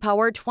J.D.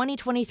 Power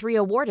 2023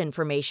 award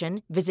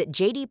information, visit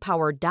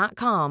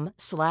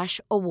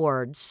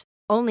jdpower.com/awards.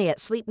 Only at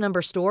Sleep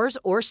Number stores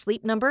or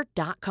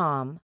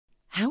sleepnumber.com.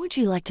 How would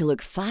you like to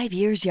look 5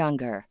 years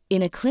younger?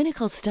 In a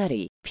clinical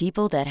study,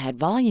 people that had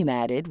volume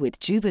added with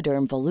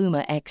Juvederm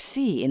Voluma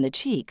XC in the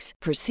cheeks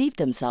perceived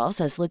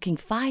themselves as looking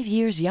 5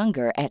 years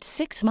younger at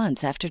 6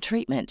 months after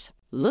treatment.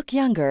 Look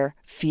younger,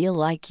 feel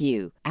like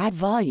you. Add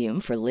volume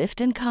for lift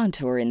and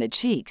contour in the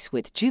cheeks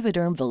with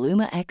Juvederm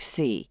Voluma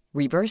XC.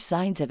 Reverse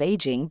signs of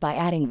aging by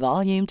adding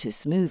volume to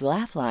smooth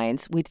laugh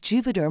lines with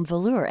Juvederm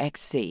Volure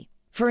XC.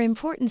 For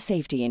important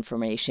safety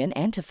information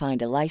and to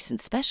find a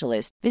licensed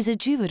specialist, visit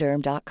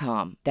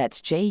Juvederm.com. That's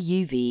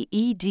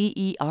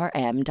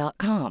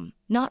JUVEDERM.com.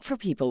 Not for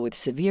people with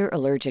severe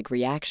allergic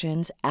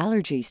reactions,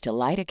 allergies to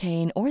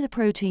lidocaine, or the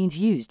proteins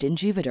used in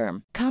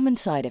Juvederm. Common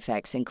side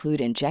effects include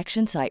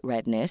injection site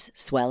redness,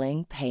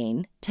 swelling,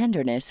 pain,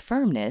 tenderness,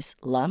 firmness,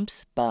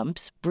 lumps,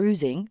 bumps,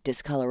 bruising,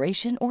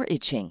 discoloration, or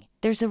itching.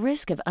 There's a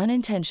risk of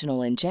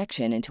unintentional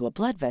injection into a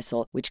blood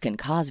vessel, which can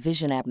cause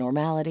vision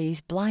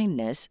abnormalities,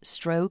 blindness,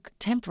 stroke,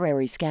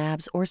 temporary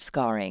scabs, or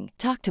scarring.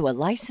 Talk to a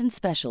licensed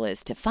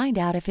specialist to find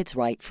out if it's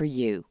right for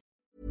you.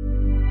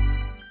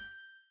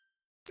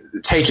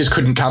 The teachers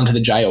couldn't come to the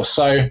jail.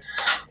 So,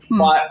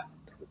 but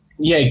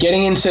yeah,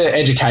 getting into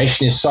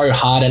education is so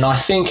hard. And I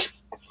think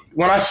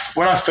when I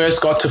first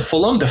got to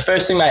Fulham, the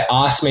first thing they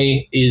asked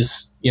me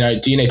is,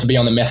 do you need to be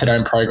on the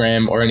methadone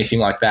program or anything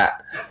like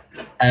that?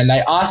 And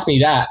they asked me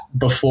that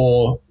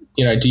before,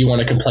 do you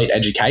want to complete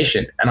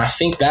education? And I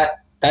think that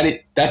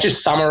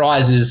just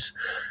summarizes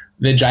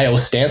the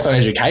jail's stance on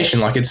education.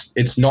 Like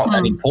it's not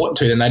that important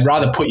to them. They'd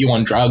rather put you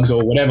on drugs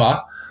or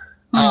whatever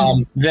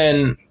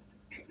than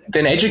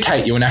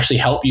educate you and actually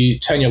help you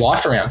turn your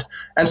life around.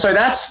 And so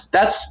that's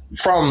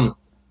from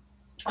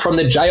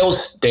the jail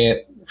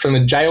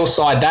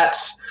side.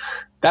 That's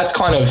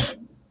kind of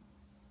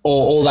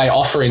all they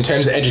offer in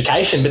terms of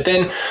education. But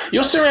then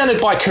you're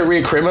surrounded by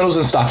career criminals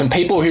and stuff, and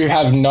people who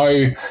have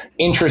no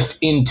interest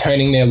in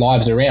turning their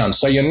lives around.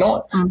 So you're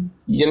not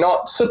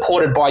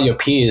supported by your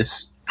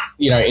peers,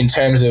 in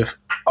terms of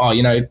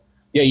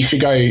you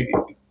should go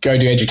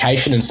do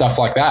education and stuff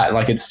like that.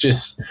 Like it's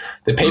just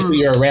the people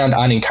you're around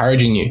aren't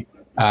encouraging you.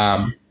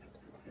 I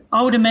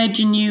would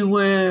imagine you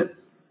were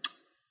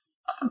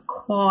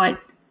quite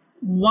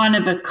one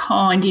of a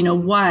kind in a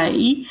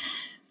way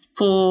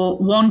for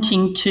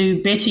wanting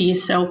to better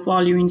yourself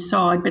while you're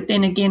inside. But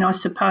then again, I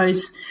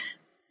suppose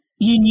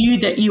you knew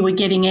that you were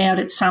getting out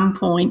at some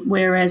point,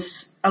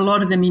 whereas a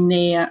lot of them in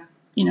there,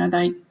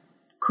 they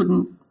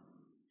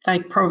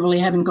probably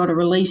haven't got a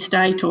release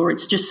date, or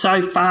it's just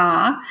so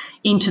far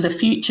into the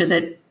future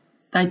that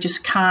they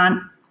just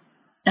can't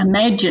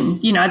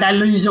imagine, they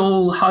lose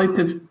all hope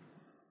of,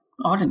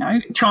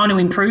 trying to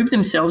improve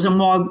themselves. And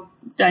why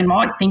they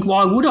might think,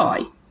 why would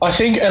I? I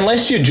think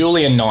unless you're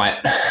Julian Knight,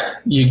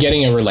 you're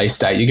getting a release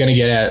date. You're going to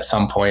get out at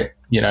some point,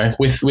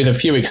 with a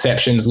few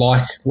exceptions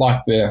like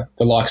the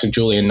likes of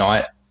Julian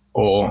Knight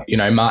or,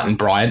 Martin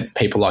Bryant,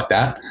 people like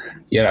that.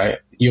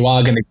 You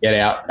are going to get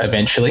out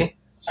eventually.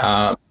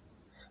 I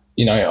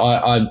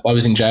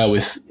was in jail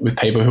with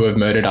people who have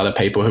murdered other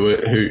people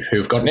who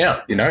have gotten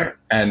out,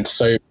 and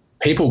so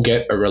people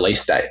get a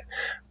release date.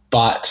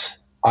 But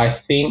I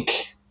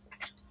think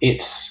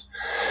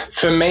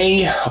for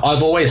me,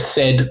 I've always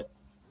said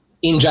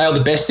in jail,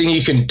 the best thing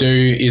you can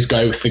do is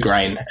go with the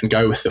grain and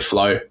go with the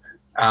flow.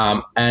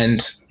 And,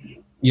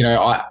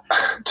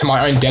 to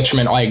my own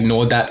detriment, I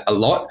ignored that a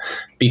lot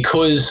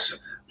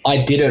because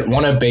I didn't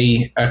want to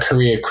be a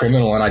career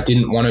criminal and I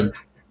didn't want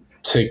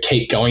to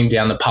keep going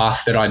down the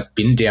path that I'd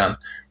been down.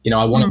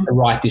 I wanted to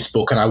write this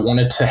book and I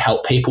wanted to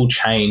help people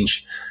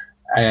change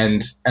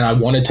and I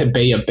wanted to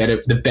be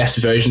the best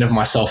version of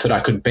myself that I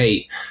could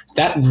be.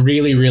 That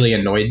really, really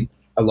annoyed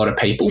a lot of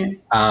people.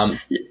 Yeah.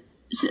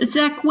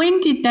 Zach, when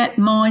did that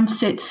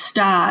mindset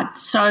start?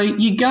 So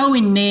you go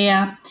in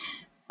there,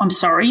 I'm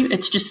sorry,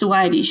 it's just the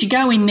way it is. You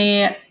go in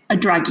there a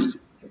druggie.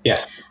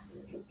 Yes.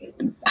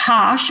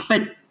 Harsh,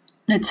 but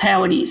that's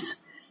how it is.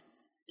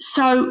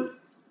 So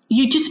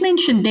you just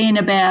mentioned then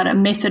about a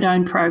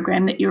methadone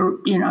program that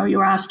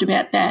you're asked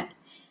about that.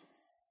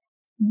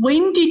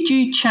 When did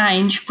you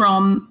change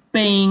from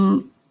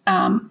being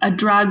a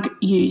drug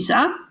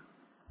user?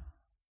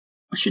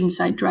 I shouldn't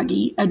say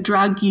druggie, a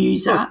drug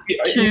user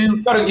to...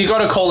 You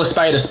got to call a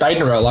spade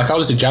in a row. Like I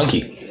was a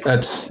junkie.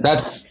 That's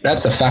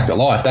a fact of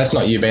life. That's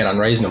not you being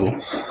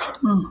unreasonable.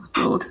 Oh,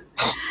 God.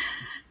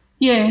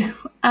 Yeah,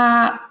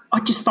 I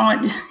just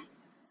find,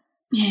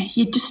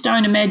 you just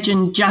don't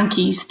imagine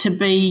junkies to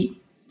be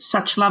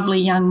such lovely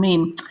young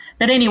men.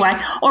 But anyway,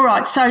 all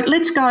right, so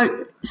let's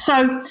go.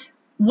 So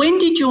when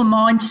did your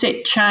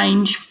mindset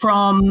change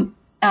from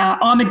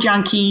I'm a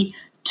junkie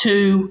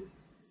to...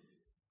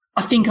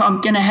 I think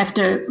I'm going to have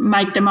to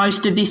make the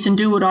most of this and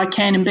do what I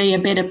can and be a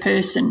better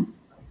person?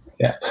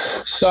 Yeah.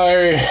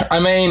 So, I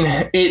mean,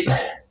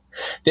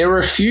 there were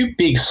a few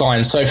big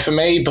signs. So for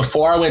me,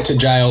 before I went to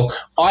jail,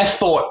 I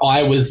thought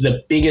I was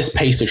the biggest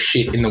piece of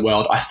shit in the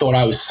world. I thought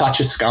I was such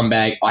a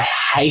scumbag. I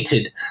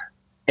hated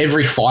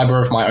every fiber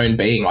of my own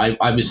being.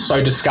 I was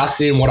so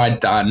disgusted in what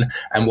I'd done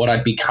and what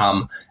I'd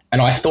become,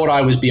 and I thought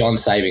I was beyond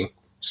saving.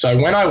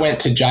 So when I went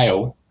to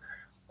jail,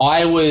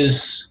 I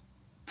was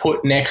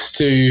put next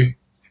to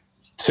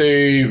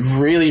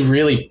really,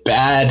 really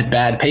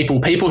bad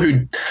people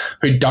who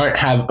don't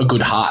have a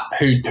good heart,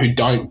 who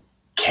don't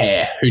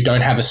care, who don't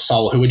have a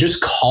soul, who are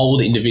just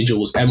cold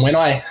individuals. And when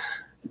I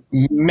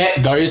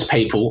met those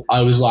people,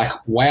 I was like,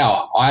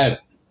 wow, I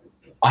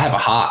have a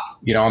heart.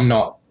 I'm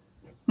not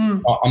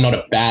I'm not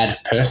a bad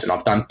person.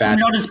 I've done bad. I'm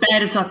not as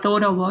bad as I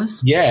thought I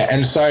was. Yeah.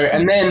 And so,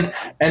 and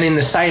in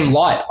the same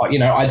light, you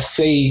know, I'd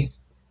see,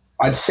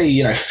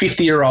 you know,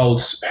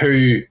 50-year-olds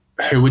who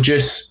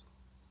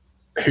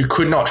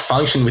could not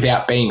function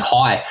without being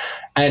high.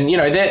 And, you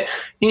know, that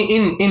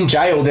in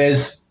jail,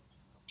 there's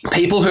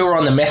people who are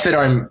on the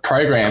methadone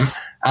program,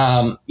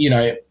 you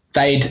know,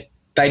 they'd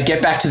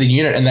get back to the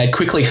unit and they'd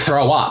quickly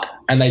throw up.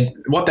 And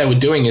what they were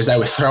doing is they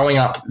were throwing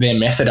up their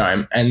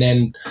methadone, and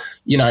then,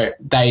 you know,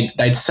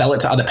 they'd sell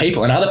it to other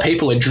people, and other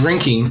people are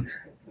drinking,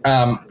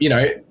 you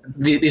know,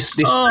 this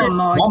oh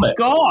my vomit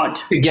God,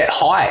 to get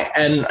high.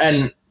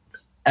 And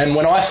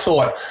when I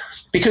thought,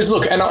 because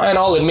look, and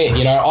I'll admit,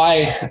 you know,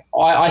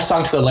 I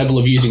sunk to the level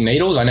of using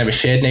needles. I never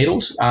shared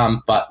needles,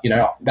 but you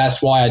know,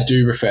 that's why I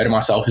do refer to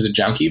myself as a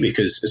junkie,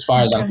 because as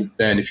far as I'm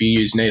concerned, if you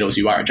use needles,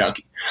 you are a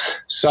junkie.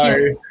 So.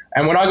 Yeah.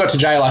 And when I got to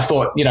jail, I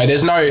thought, you know,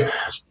 there's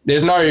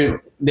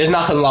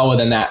nothing lower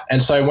than that.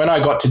 And so when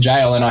I got to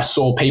jail and I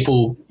saw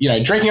people, you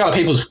know, drinking other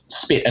people's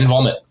spit and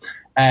vomit,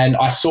 and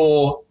I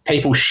saw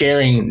people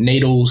sharing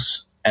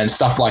needles and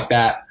stuff like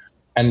that,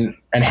 and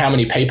how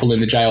many people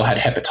in the jail had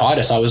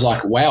hepatitis, I was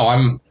like, wow,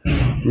 I'm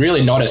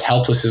really not as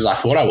helpless as I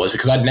thought I was,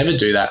 because I'd never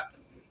do that.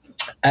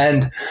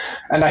 And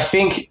I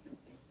think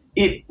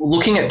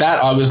looking at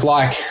that, I was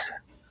like,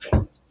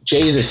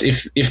 Jesus,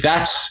 if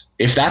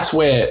that's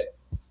where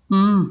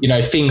you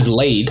know, things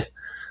lead.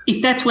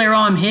 If that's where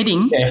I'm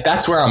heading. Yeah, if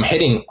that's where I'm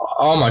heading,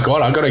 oh my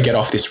God, I've got to get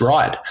off this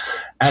ride.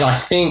 And I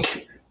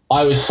think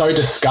I was so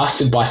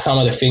disgusted by some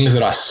of the things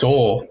that I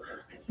saw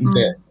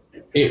that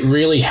it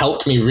really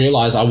helped me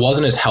realize I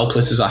wasn't as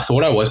helpless as I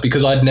thought I was,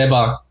 because I'd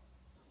never,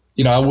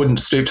 you know, I wouldn't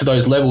stoop to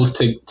those levels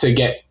to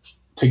get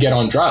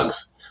on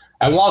drugs.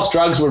 And whilst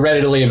drugs were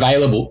readily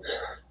available,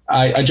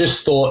 I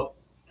just thought,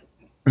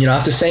 you know,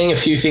 after seeing a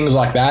few things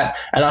like that,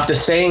 and after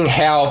seeing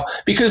how,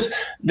 because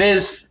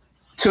there's,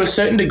 to a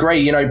certain degree,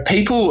 you know,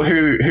 people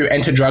who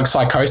enter drug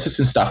psychosis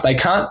and stuff, they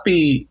can't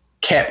be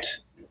kept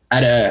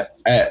at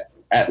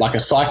like a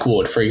psych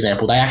ward, for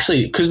example. They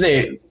actually, because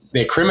they're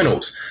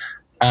criminals,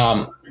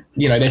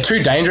 you know, they're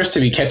too dangerous to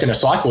be kept in a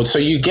psych ward. So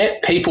you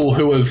get people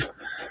who have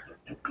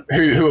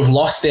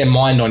lost their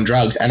mind on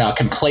drugs and are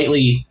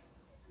completely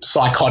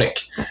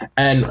psychotic.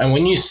 And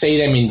when you see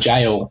them in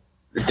jail,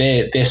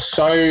 they're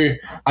so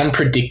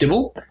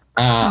unpredictable,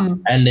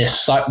 and they're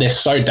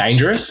so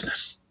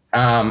dangerous.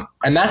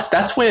 And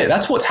that's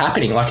what's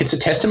happening. Like, it's a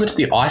testament to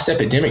the ice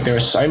epidemic. There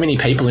are so many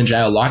people in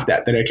jail like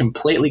that are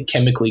completely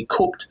chemically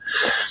cooked.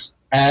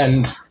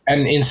 And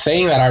in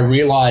seeing that, I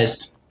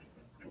realized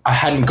I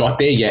hadn't got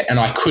there yet, and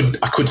I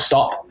could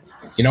stop.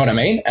 You know what I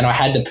mean? And I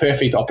had the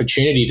perfect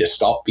opportunity to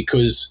stop,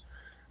 because,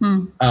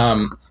 you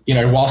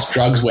know, whilst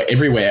drugs were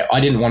everywhere, I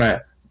didn't want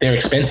to. They're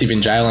expensive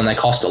in jail and they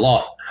cost a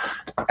lot,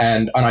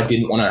 and I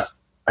didn't want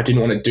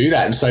to do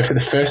that. And so for the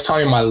first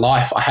time in my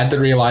life, I had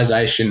the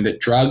realization that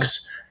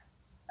drugs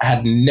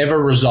had never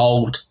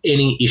resolved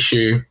any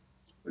issue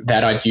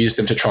that I'd used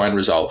them to try and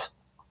resolve.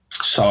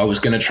 So I was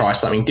going to try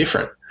something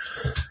different.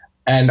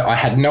 And I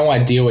had no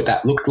idea what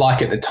that looked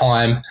like at the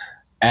time.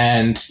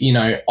 And, you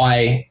know,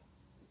 I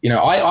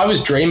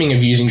was dreaming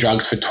of using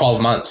drugs for 12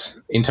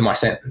 months into my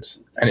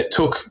sentence. And it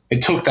took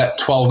that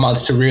 12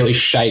 months to really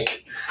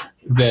shake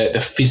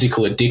the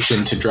physical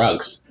addiction to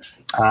drugs.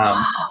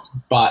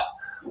 But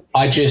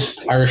I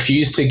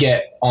refused to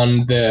get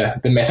on the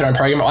methadone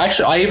program.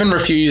 I even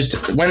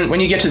refused when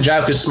you get to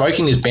jail, because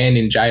smoking is banned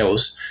in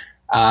jails.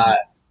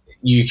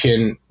 You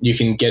can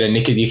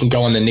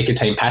go on the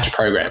nicotine patch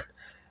program,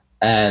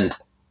 and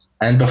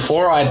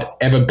before I'd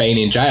ever been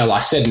in jail, I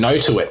said no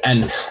to it.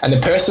 And the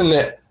person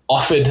that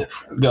offered,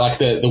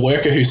 the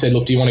worker who said,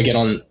 look, do you want to get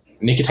on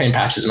nicotine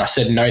patches? And I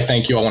said, no,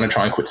 thank you. I want to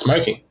try and quit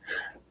smoking.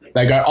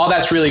 They go, oh,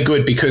 that's really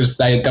good, because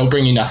they'll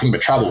bring you nothing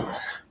but trouble.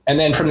 And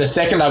then from the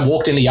second I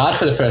walked in the yard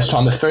for the first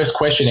time, the first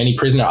question any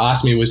prisoner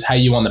asked me was, hey,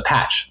 you on the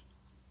patch?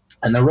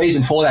 And the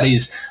reason for that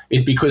is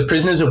because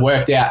prisoners have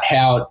worked out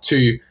how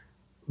to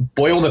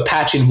boil the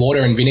patch in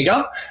water and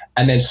vinegar,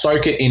 and then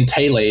soak it in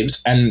tea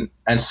leaves and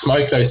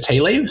smoke those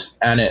tea leaves,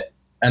 and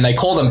they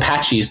call them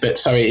patchies, but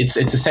so it's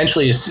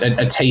essentially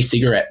a tea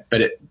cigarette,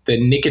 but the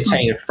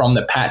nicotine from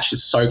the patch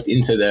is soaked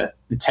into the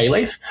tea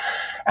leaf.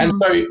 And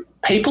so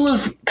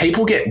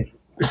people get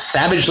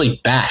savagely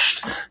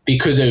bashed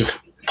because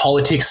of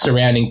politics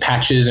surrounding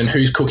patches and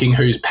who's cooking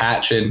whose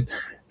patch and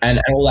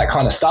all that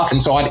kind of stuff.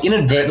 And so I'd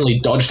inadvertently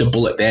dodged a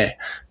bullet there,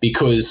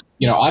 because,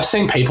 you know, I've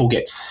seen people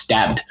get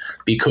stabbed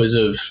because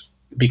they've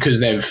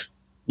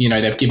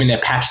given their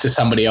patch to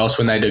somebody else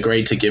when they'd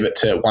agreed to give it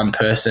to one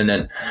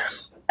person.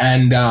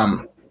 And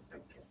all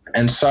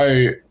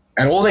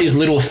these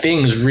little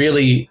things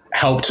really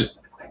helped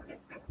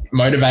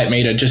motivate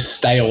me to just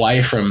stay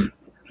away from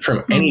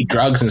any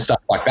drugs and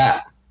stuff like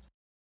that.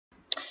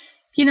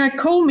 You know,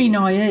 call me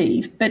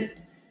naive, but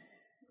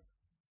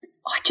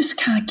I just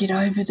can't get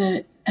over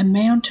the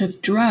amount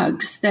of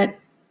drugs that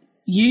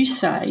you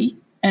say,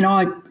 and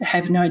I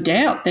have no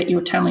doubt that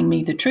you're telling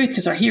me the truth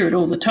because I hear it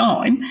all the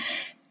time,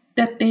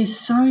 that there's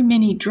so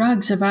many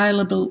drugs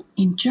available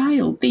in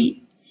jail.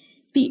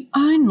 the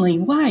only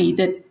way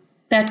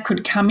that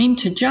could come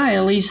into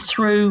jail is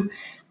through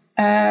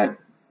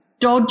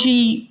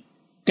dodgy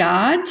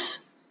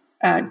guards,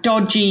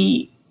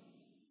 dodgy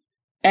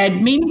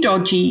admin,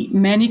 dodgy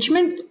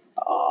management.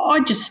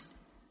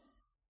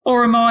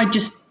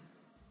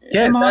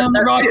 Am I on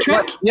the right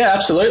track? Yeah,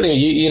 absolutely.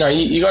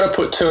 You got to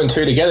put two and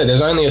two together.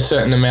 There's only a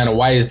certain amount of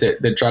ways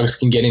that drugs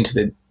can get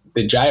into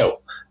the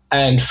jail.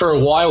 And for a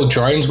while,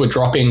 drones were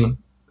dropping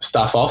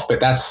stuff off, but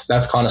that's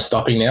kind of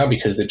stopping now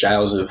because the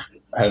jails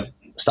have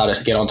started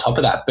to get on top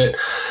of that. But,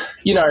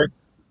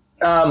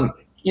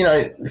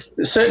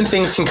 certain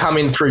things can come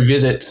in through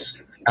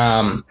visits,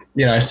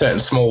 certain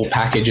small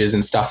packages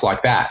and stuff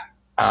like that.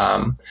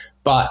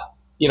 But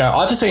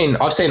I've seen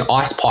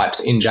ice pipes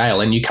in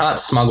jail, and you can't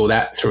smuggle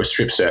that through a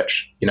strip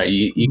search. You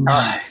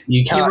can't.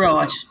 You're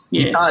right.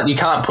 Yeah. You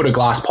can't put a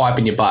glass pipe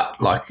in your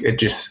butt. Like that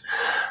just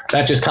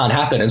can't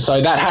happen. And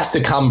so that has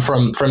to come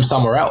from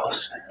somewhere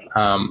else.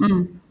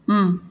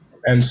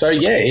 And so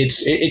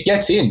it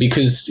gets in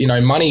because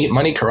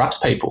money corrupts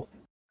people.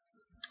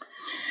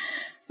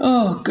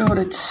 Oh God,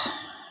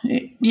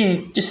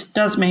 it just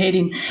does my head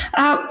in.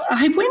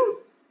 Hey,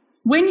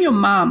 when your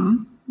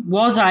mum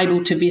was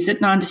able to visit,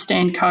 and I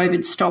understand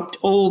COVID stopped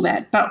all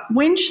that, but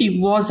when she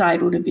was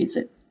able to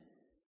visit,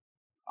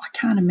 I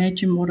can't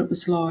imagine what it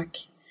was like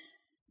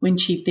when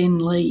she'd then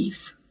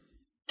leave.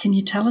 Can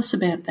you tell us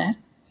about that?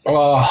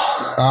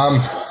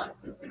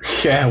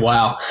 Yeah,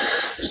 wow.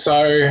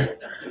 So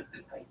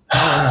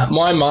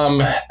my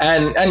mum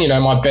and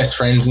my best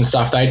friends and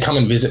stuff, they'd come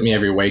and visit me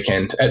every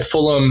weekend. At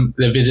Fulham,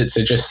 the visits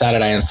are just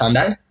Saturday and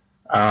Sunday.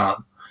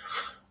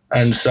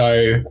 And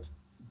so,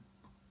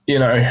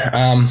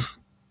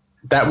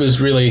 that was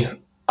really,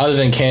 other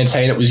than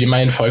canteen, it was your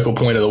main focal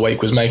point of the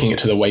week, was making it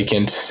to the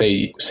weekend to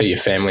see your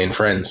family and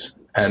friends.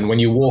 And when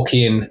you walk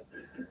in,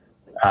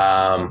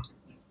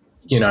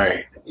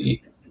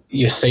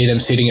 you see them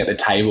sitting at the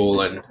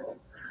table and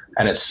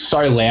it's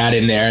so loud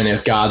in there and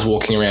there's guards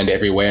walking around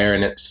everywhere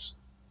and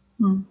it's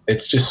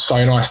just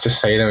so nice to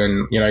see them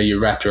and, you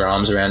wrap your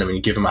arms around them and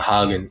you give them a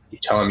hug and you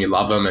tell them you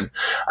love them and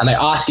they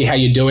ask you how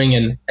you're doing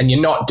and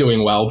you're not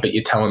doing well, but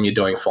you tell them you're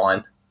doing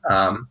fine.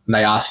 And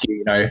they ask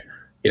you,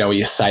 are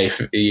you safe?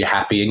 Are you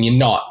happy? And you're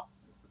not,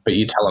 but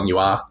you tell them you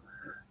are.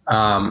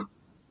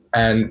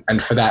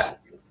 And for that,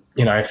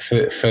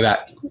 for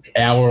that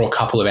hour or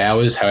couple of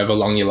hours, however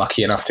long you're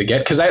lucky enough to get,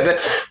 because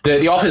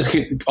the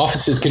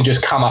officers can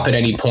just come up at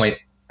any point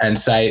and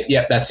say,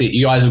 yep, that's it.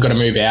 You guys have got to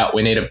move out.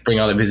 We need to bring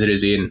other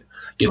visitors in.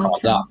 You're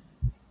locked up.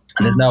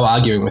 And there's no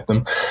arguing with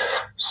them.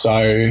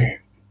 So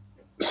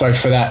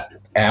for that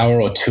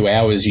hour or 2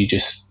 hours, you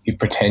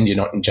pretend you're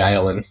not in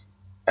jail. And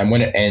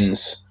when it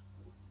ends,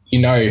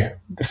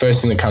 the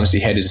first thing that comes to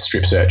your head is a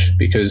strip search,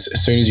 because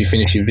as soon as you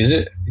finish your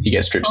visit, you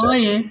get strip search. Oh,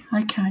 yeah.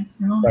 Okay.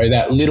 Right. So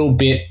that little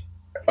bit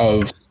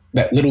of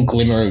that little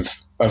glimmer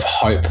of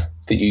hope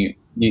that you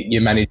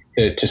manage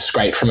to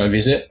scrape from a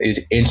visit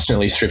is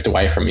instantly stripped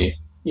away from you,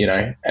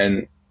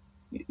 and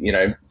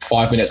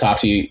 5 minutes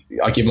after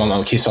I give my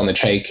mum a kiss on the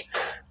cheek,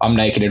 I'm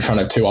naked in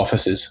front of two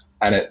officers,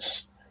 and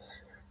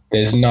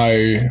there's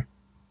no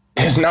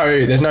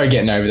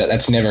getting over that.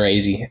 That's never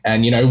easy.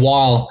 And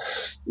while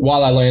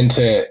I learned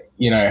to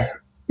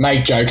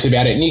make jokes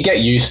about it and you get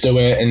used to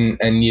it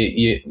and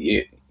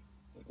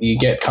you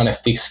get kind of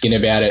thick skin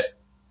about it,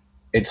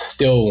 it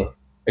still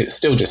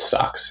just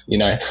sucks.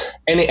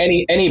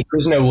 Any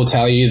prisoner will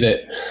tell you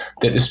that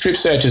the strip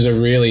searches are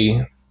really,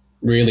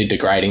 really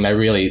degrading.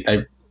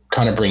 They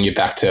kind of bring you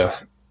back to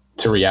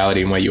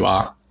reality and where you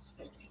are.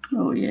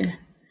 Oh yeah.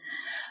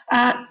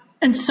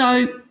 And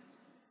so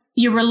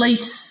your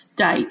release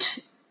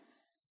date,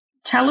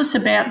 tell us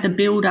about the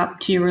build up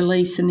to your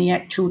release and the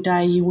actual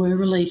day you were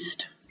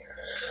released.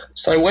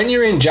 So when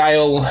you're in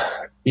jail,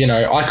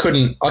 I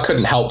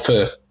couldn't help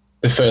for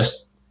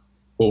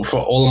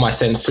all of my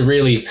sentence to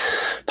really,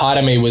 part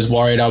of me was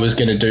worried I was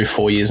going to do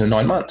 4 years and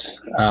 9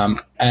 months.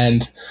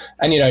 And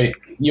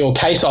your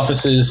case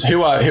officers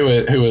who are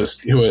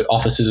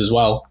officers as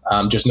well,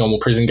 just normal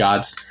prison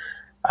guards,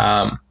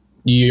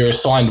 you're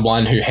assigned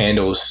one who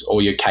handles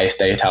all your case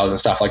details and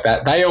stuff like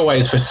that. They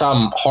always, for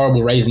some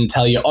horrible reason,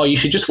 tell you, oh, you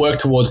should just work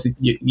towards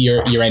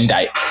your end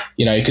date,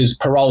 because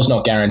parole's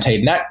not guaranteed,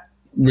 and that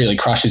really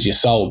crushes your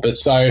soul. But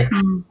so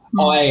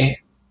I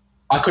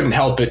couldn't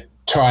help but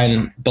try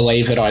and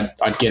believe that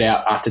I'd get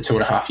out after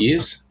 2.5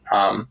 years.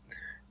 And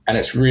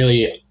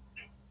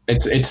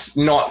it's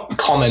not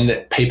common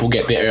that people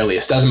get their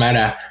earliest. Doesn't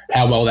matter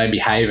how well they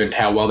behave and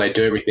how well they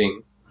do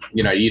everything.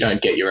 You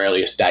don't get your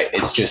earliest date.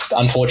 It's just,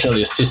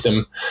 unfortunately, the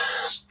system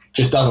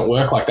just doesn't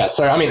work like that.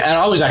 So, and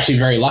I was actually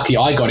very lucky.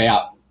 I got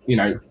out,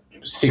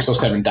 6 or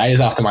 7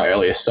 days after my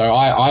earliest. So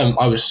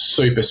I was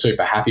super,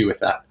 super happy with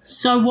that.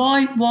 So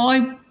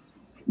why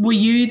were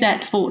you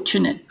that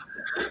fortunate?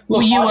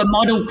 Look, were you a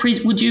model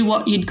would you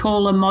what you'd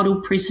call a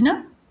model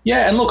prisoner?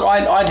 Yeah, and look,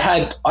 I'd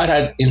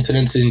had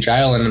incidents in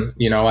jail, and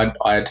I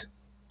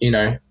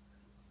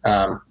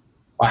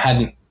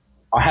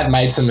had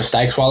made some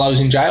mistakes while I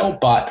was in jail,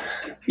 but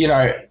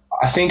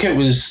I think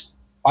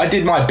I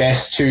did my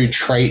best to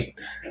treat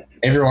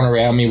everyone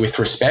around me with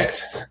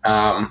respect,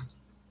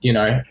 you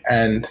know,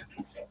 and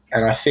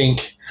I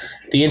think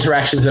the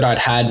interactions that I'd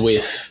had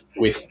with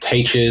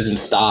teachers and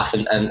staff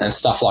and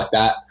stuff like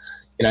that,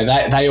 you know,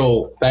 they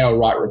all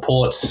write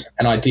reports,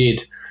 and I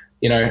did,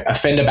 you know,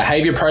 offender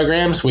behaviour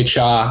programs, which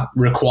are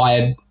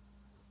required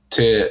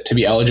to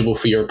be eligible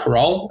for your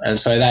parole. And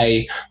so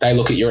they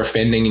look at your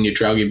offending and your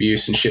drug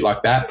abuse and shit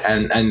like that.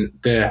 And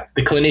the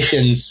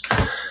clinicians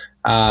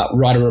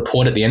write a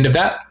report at the end of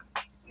that.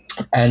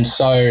 And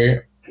so,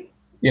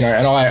 you know,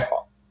 and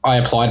I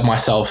applied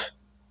myself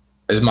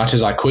as much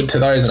as I could to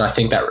those. And I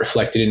think that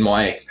reflected in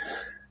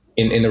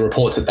in the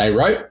reports that they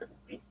wrote.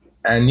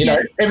 And, you know,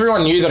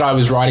 everyone knew that I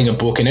was writing a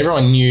book, and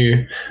everyone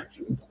knew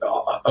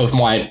of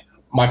my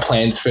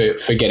plans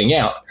for getting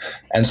out.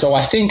 And so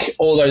I think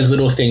all those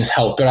little things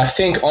helped. But I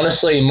think,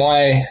 honestly,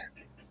 my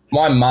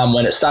mum,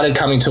 when it started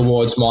coming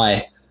towards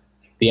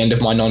the end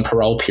of my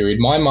non-parole period,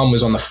 my mum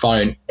was on the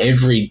phone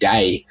every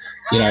day,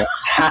 you know,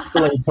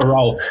 hassling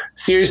parole.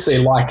 Seriously,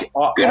 like,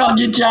 good on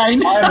you,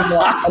 Jane.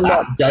 I'm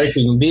not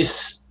joking.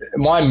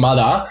 My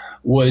mother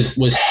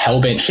was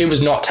hell-bent. She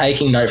was not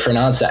taking no for an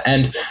answer.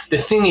 And the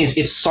thing is,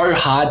 it's so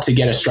hard to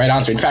get a straight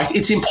answer. In fact,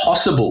 it's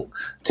impossible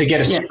to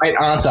get a straight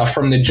answer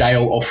from the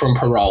jail or from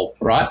parole,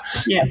 right?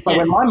 Yeah. But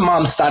when my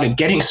mum started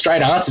getting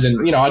straight answers,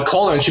 and, you know, I'd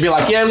call her and she'd be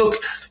like, yeah,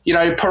 look, you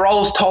know,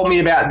 parole's told me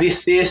about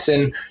this,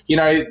 and, you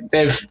know,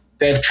 they've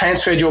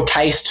transferred your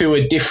case to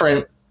a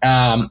different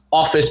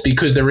office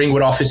because the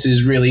Ringwood office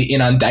is really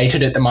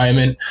inundated at the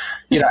moment,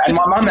 you know, and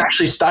my mum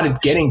actually started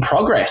getting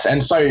progress.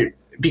 And so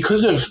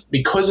because of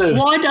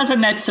why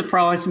doesn't that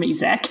surprise me,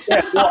 Zach?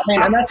 Yeah, well, I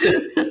mean, and that's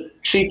it.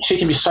 She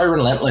can be so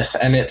relentless,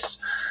 and it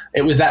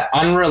was that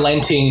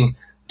unrelenting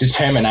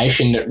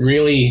determination that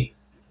really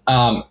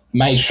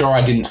made sure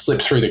I didn't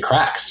slip through the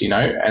cracks, you know.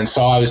 And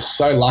so I was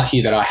so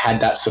lucky that I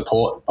had that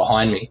support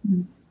behind me.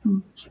 Mm-hmm.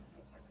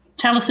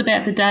 Tell us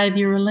about the day of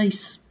your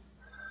release.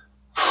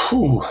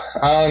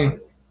 I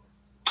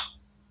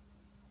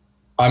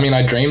mean,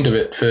 I dreamed of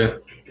it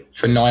for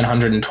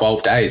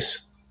 912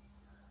 days.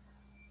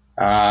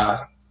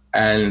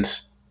 And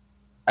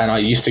I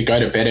used to go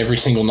to bed every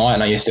single night,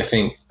 and I used to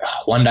think,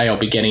 one day I'll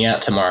be getting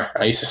out tomorrow.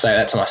 I used to say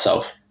that to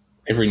myself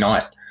every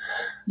night.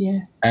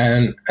 Yeah.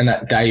 And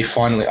that day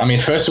finally, I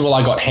mean, first of all,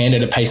 I got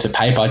handed a piece of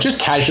paper,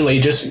 just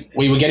casually,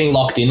 we were getting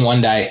locked in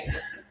one day,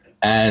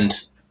 and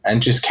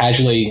just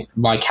casually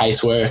my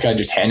caseworker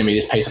just handed me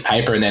this piece of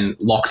paper and then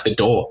locked the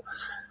door.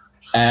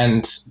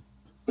 And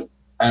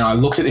I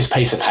looked at this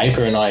piece of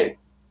paper, and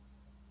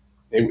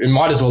it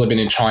might as well have been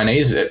in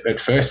Chinese at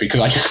first,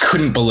 because I just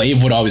couldn't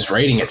believe what I was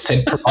reading. It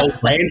said, parole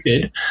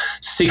granted,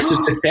 6th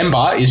of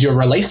December is your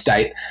release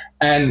date.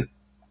 And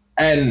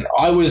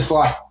I was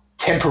like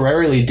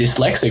temporarily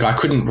dyslexic. I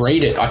couldn't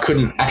read it. I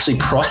couldn't actually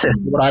process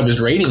what I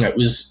was reading.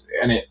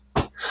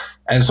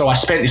 And so I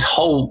spent this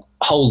whole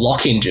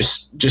lock-in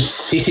just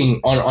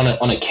sitting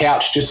on a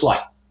couch, just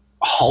like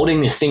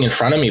holding this thing in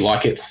front of me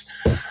like I'm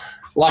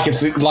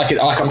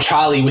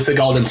Charlie with the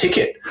golden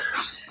ticket.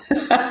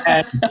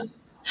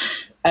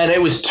 And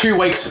it was 2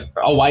 weeks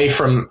away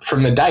from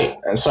the date.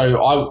 And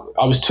so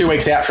I was 2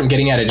 weeks out from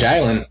getting out of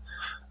jail, and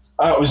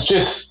it was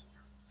just,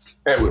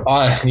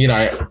 I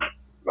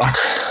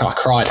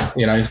cried,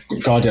 you know,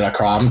 God, did I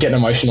cry. I'm getting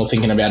emotional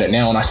thinking about it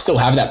now, and I still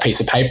have that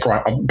piece of paper.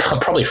 I'll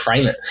probably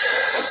frame it.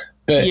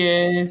 But,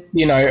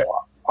 you know,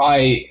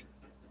 I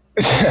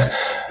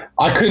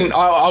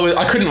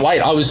couldn't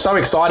wait. I was so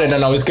excited,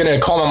 and I was going to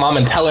call my mum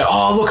and tell her,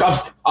 oh, look,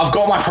 I've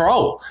got my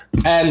parole.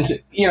 And,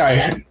 you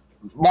know,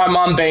 my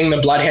mum, being the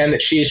bloodhound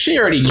that she is, she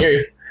already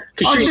knew.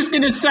 I was just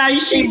going to say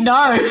she'd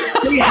know.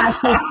 She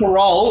hustled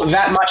parole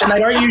that much, and they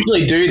don't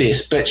usually do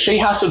this, but she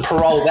hustled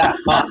parole that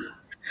much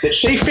that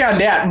she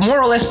found out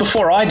more or less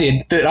before I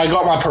did that I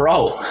got my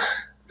parole.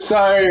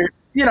 So,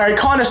 you know,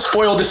 kind of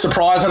spoiled the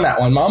surprise on that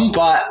one, Mum,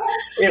 but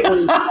it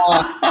was,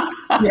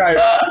 you know,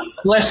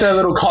 bless her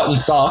little cotton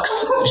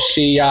socks.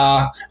 She,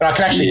 and I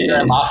can actually hear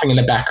her laughing in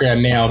the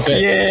background now,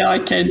 but yeah, I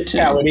can too.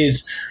 How it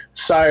is.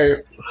 So,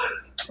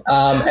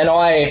 and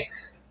I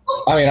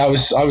mean, I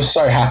was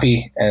so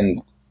happy,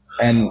 and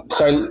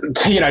so,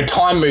 you know,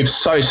 time moves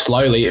so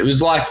slowly. It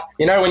was like,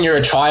 you know, when you're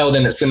a child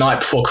and it's the night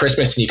before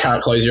Christmas and you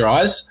can't close your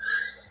eyes.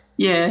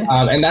 Yeah.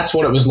 And that's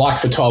what it was like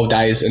for 12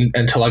 days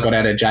until I got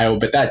out of jail.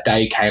 But that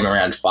day came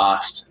around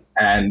fast,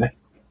 and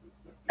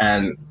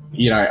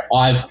you know,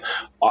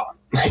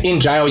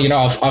 in jail, you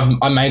know,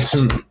 I made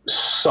some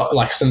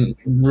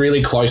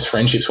really close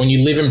friendships. When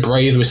you live and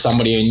breathe with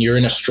somebody and you're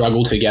in a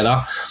struggle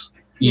together,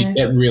 you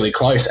get really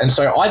close. And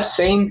so I'd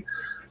seen,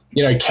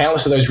 you know,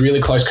 countless of those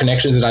really close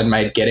connections that I'd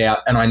made get out,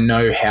 and I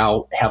know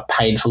how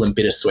painful and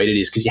bittersweet it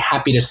is, because you're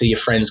happy to see your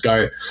friends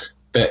go,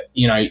 but,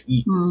 you know,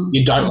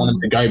 you don't want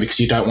them to go because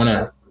you don't want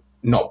to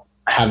not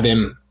have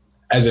them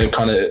as a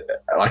kind of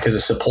like as a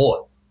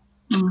support.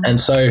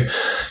 And so,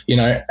 you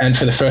know, and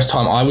for the first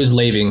time I was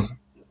leaving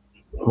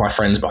my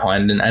friends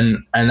behind,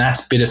 and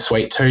that's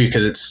bittersweet too,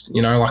 because it's,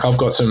 you know, like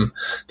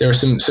there are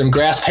some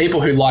grouse people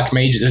who, like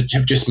me,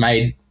 have just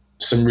made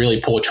some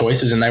really poor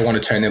choices and they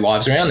want to turn their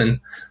lives around.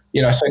 And,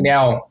 you know, so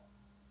now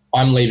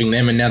I'm leaving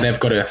them, and now they've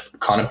got to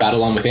kind of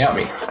battle on without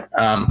me.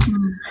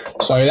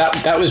 So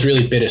that was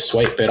really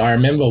bittersweet. But I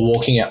remember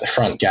walking out the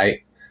front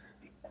gate,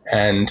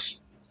 and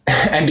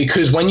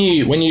because when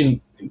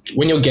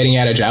you're getting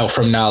out of jail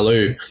from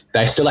Nalu,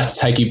 they still have to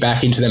take you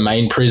back into the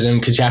main prison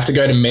because you have to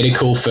go to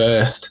medical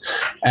first,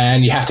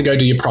 and you have to go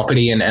do your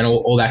property and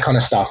all that kind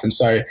of stuff. And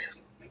so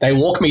they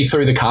walked me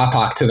through the car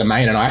park to the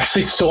main, and I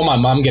actually saw my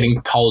mum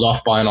getting told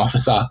off by an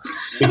officer.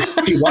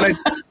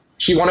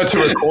 She wanted to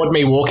record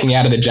me walking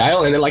out of the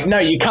jail, and they're like, no,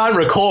 you can't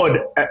record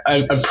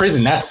a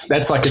prison.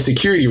 That's like a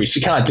security risk.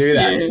 You can't do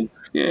that.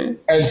 Yeah.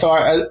 And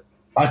so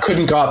I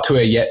couldn't go up to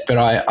her yet, but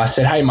I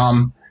said, hey,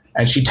 Mum.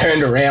 And she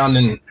turned around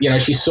and,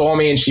 she saw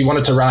me and she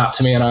wanted to run up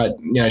to me,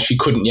 and she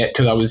couldn't yet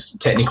because I was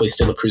technically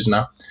still a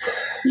prisoner.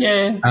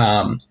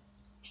 Yeah.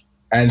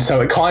 And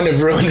so it kind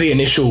of ruined the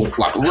initial,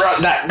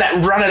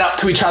 that running up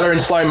to each other in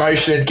slow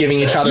motion and giving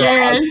each other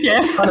a hug.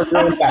 Yeah. Kind of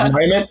ruined that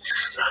moment.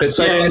 But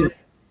so then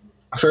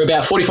for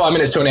about 45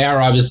 minutes to an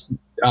hour, I was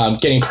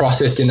getting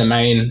processed in the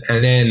main,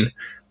 and then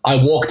I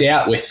walked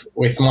out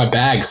with my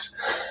bags.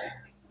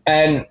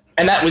 And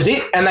that was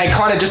it. And they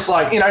kind of just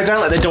like,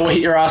 don't let the door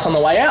hit your ass on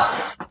the way out.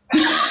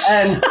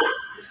 And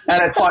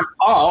it's like,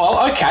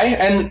 oh,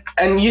 okay.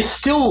 And you're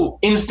still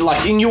after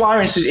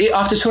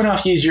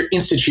 2.5 years, you're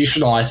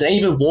institutionalized. And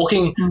even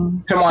walking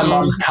to my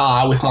mum's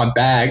car with my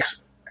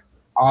bags,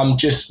 I'm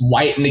just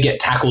waiting to get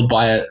tackled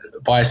by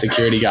a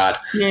security guard.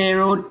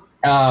 Yeah,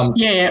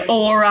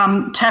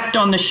 or tapped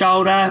on the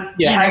shoulder.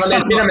 Yeah, hang on,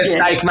 there's been a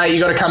mistake, mate. You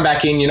got to come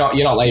back in. You're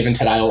not leaving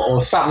today, or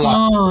something like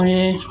that. Oh,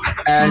 yeah.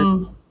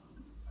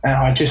 And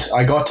I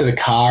got to the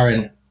car,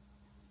 and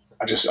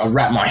I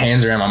wrapped my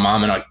hands around my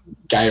mum, and I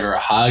gave her a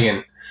hug,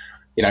 and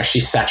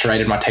she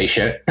saturated my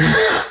t-shirt.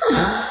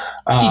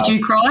 Did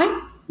you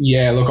cry?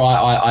 Yeah, look,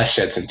 I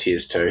shed some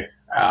tears too.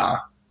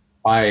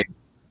 It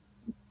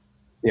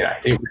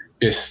was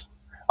just,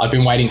 I've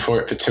been waiting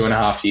for it for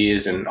 2.5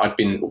 years, and I've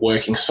been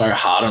working so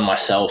hard on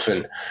myself,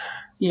 and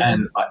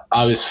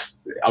I was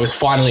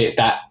finally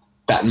at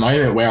that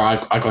moment where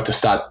I got to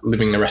start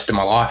living the rest of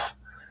my life.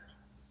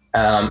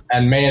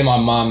 And me and my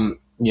mum,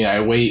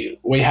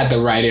 we had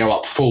the radio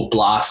up full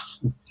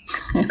blast,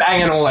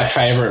 banging all our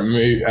favourite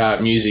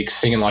music,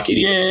 singing like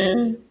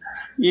idiots.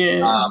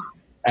 Yeah.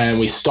 And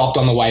we stopped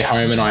on the way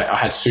home, and I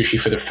had sushi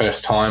for the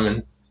first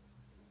time,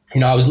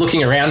 and I was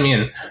looking around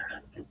me,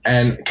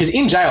 and because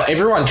in jail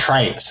everyone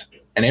trains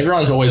and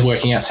everyone's always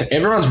working out, so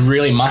everyone's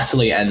really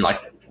muscly and like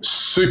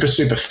super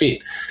super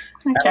fit.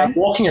 Okay. And I'm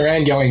walking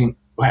around going,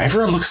 wow,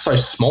 everyone looks so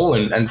small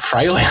and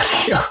frail out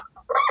here.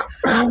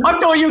 I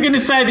thought you were going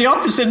to say the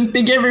opposite and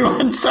think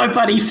everyone's so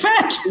bloody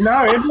fat.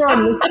 No,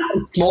 everyone looks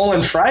small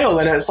and frail,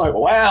 and it's like,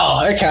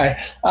 wow, okay.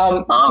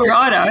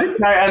 Righto.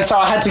 No, and so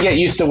I had to get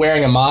used to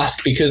wearing a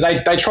mask because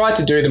they tried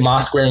to do the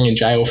mask wearing in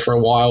jail for a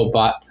while,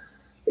 but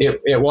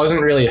it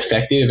wasn't really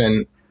effective,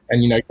 and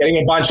getting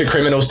a bunch of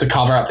criminals to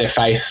cover up their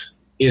face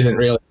isn't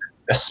really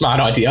a smart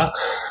idea.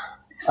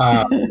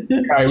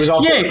 It was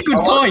also, good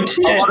point.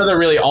 A lot of the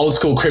really old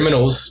school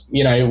criminals,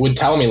 would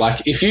tell me,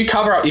 like, before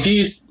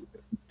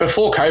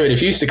COVID,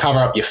 if you used to cover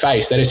up your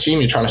face, they'd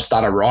assume you're trying to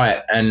start a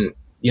riot, and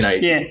they'd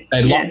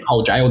lock the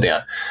whole jail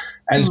down.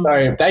 And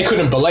so they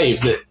couldn't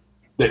believe that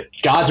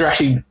guards are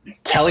actually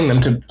telling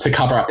them to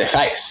cover up their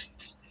face.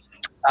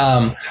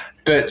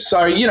 But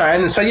so when I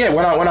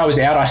was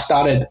out, I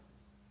started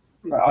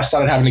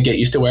having to get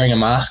used to wearing a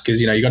mask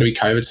because you got to be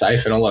COVID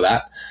safe and all of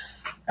that.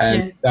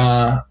 And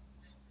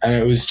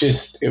it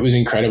was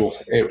incredible.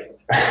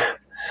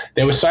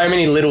 There were so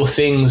many little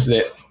things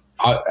that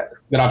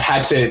I've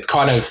had to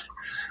kind of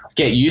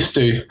get used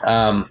to.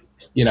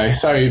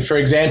 So for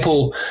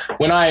example,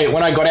 when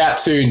I got out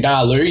to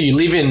Nalu, you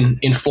live in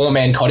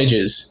 4-man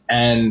cottages,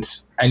 and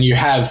you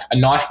have a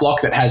knife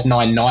block that has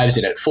 9 knives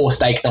in it, 4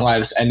 steak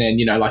knives, and then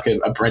like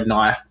a bread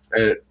knife,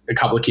 a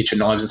couple of kitchen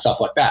knives and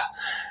stuff like that.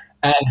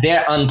 And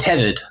they're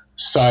untethered,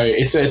 so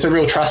it's a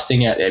real trust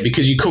thing out there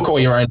because you cook all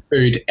your own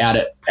food out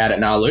at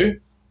Nalu.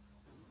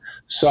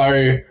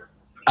 So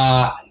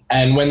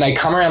and when they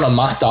come around on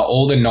muster,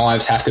 all the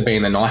knives have to be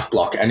in the knife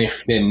block, and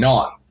if they're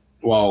not,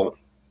 well,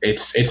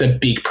 it's a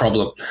big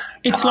problem.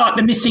 It's like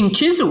the missing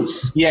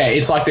chisels. Yeah,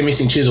 it's like the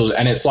missing chisels,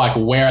 and it's like,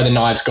 where are the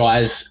knives,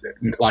 guys?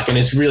 Like, and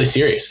it's really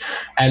serious.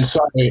 And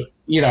so,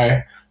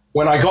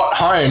 when I got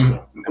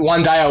home,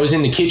 one day I was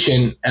in the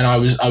kitchen and I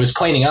was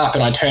cleaning up,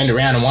 and I turned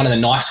around and one of the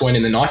knives went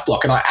in the knife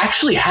block, and I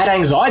actually had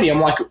anxiety. I'm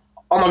like,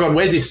 oh my God,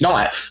 where's this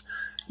knife?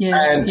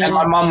 And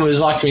my mum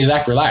was like to me,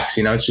 Zach, relax,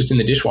 it's just in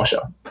the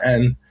dishwasher.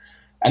 And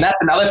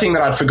that's another thing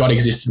that I forgot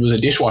existed was a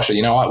dishwasher.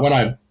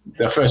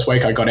 The first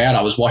week I got out,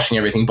 I was washing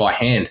everything by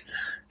hand,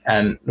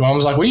 and mum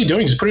was like, what are you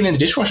doing? Just put it in the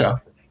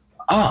dishwasher.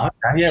 Oh,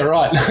 okay, yeah,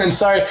 right. And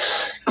so,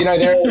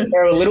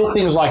 there are little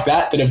things like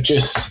that I've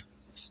just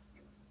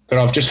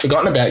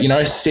forgotten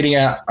about, sitting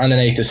out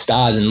underneath the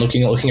stars and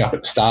looking up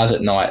at the stars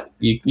at night.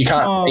 You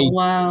can't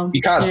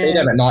you can't see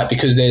them at night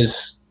because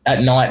there's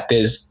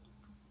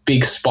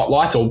big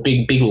spotlights or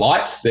big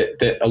lights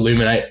that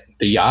illuminate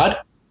the yard,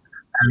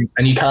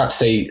 and you can't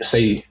see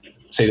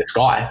the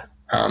sky.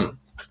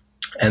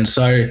 And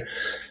so,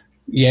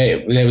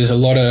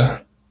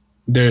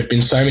 there have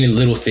been so many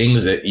little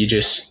things that you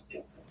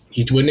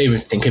wouldn't even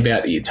think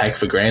about that you take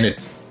for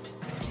granted.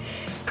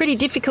 Pretty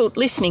difficult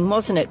listening,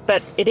 wasn't it?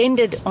 But it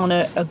ended on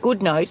a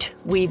good note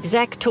with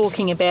Zach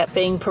talking about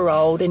being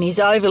paroled and his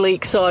overly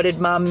excited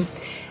mum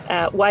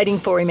waiting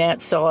for him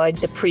outside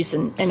the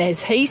prison, and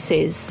as he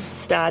says,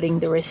 starting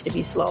the rest of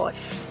his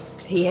life.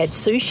 He had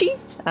sushi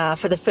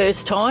for the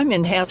first time,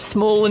 and how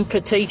small and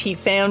petite he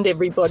found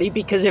everybody,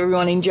 because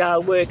everyone in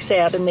jail works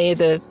out and they're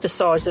the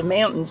size of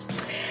mountains.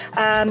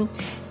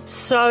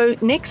 So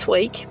next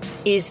week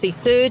is the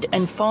third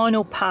and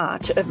final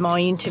part of my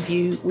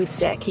interview with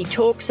Zach. He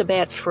talks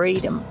about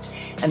freedom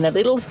and the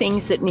little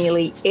things that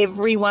nearly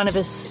every one of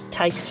us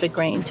takes for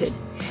granted,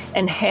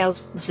 and how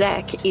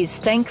Zach is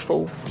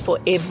thankful for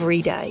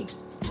every day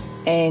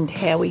and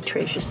how he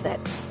treasures that.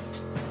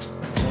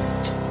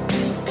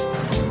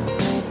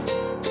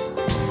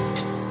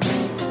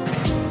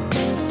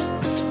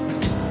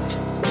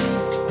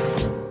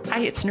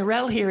 Hey, it's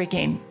Narelle here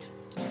again.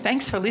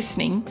 Thanks for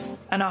listening,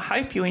 and I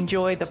hope you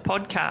enjoy the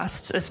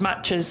podcasts as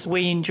much as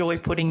we enjoy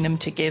putting them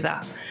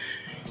together.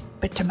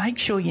 But to make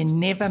sure you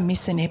never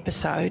miss an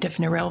episode of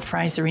Narelle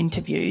Fraser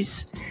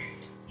Interviews,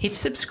 hit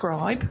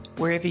subscribe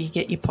wherever you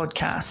get your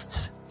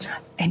podcasts.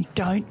 And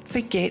don't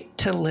forget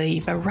to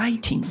leave a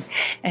rating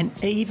and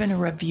even a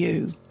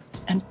review.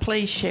 And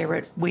please share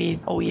it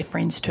with all your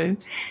friends too.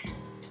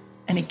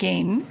 And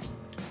again,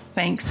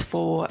 thanks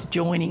for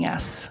joining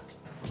us.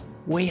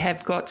 We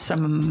have got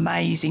some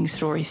amazing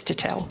stories to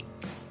tell.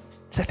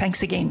 So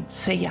thanks again.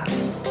 See ya.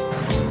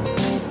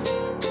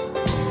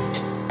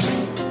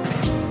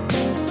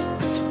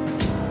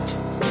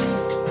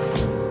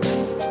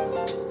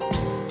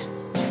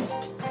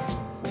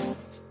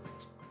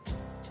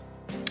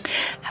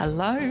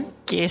 Hello,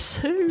 guess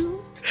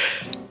who?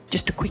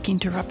 Just a quick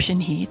interruption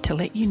here to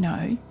let you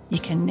know you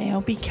can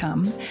now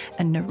become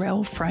a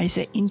Narelle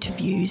Fraser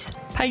Interviews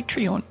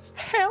Patreon.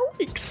 How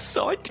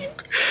exciting!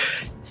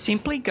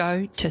 Simply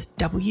go to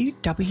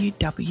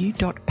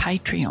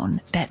www.patreon,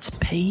 that's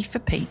P for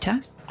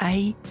Peter,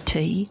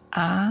 ATREON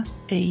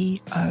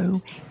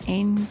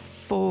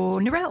for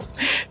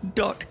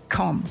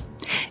Narelle.com,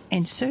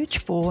 and search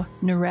for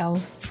Narelle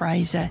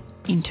Fraser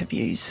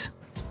Interviews.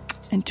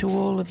 And to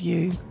all of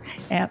you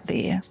out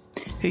there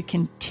who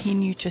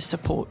continue to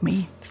support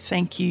me,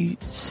 thank you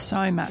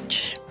so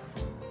much.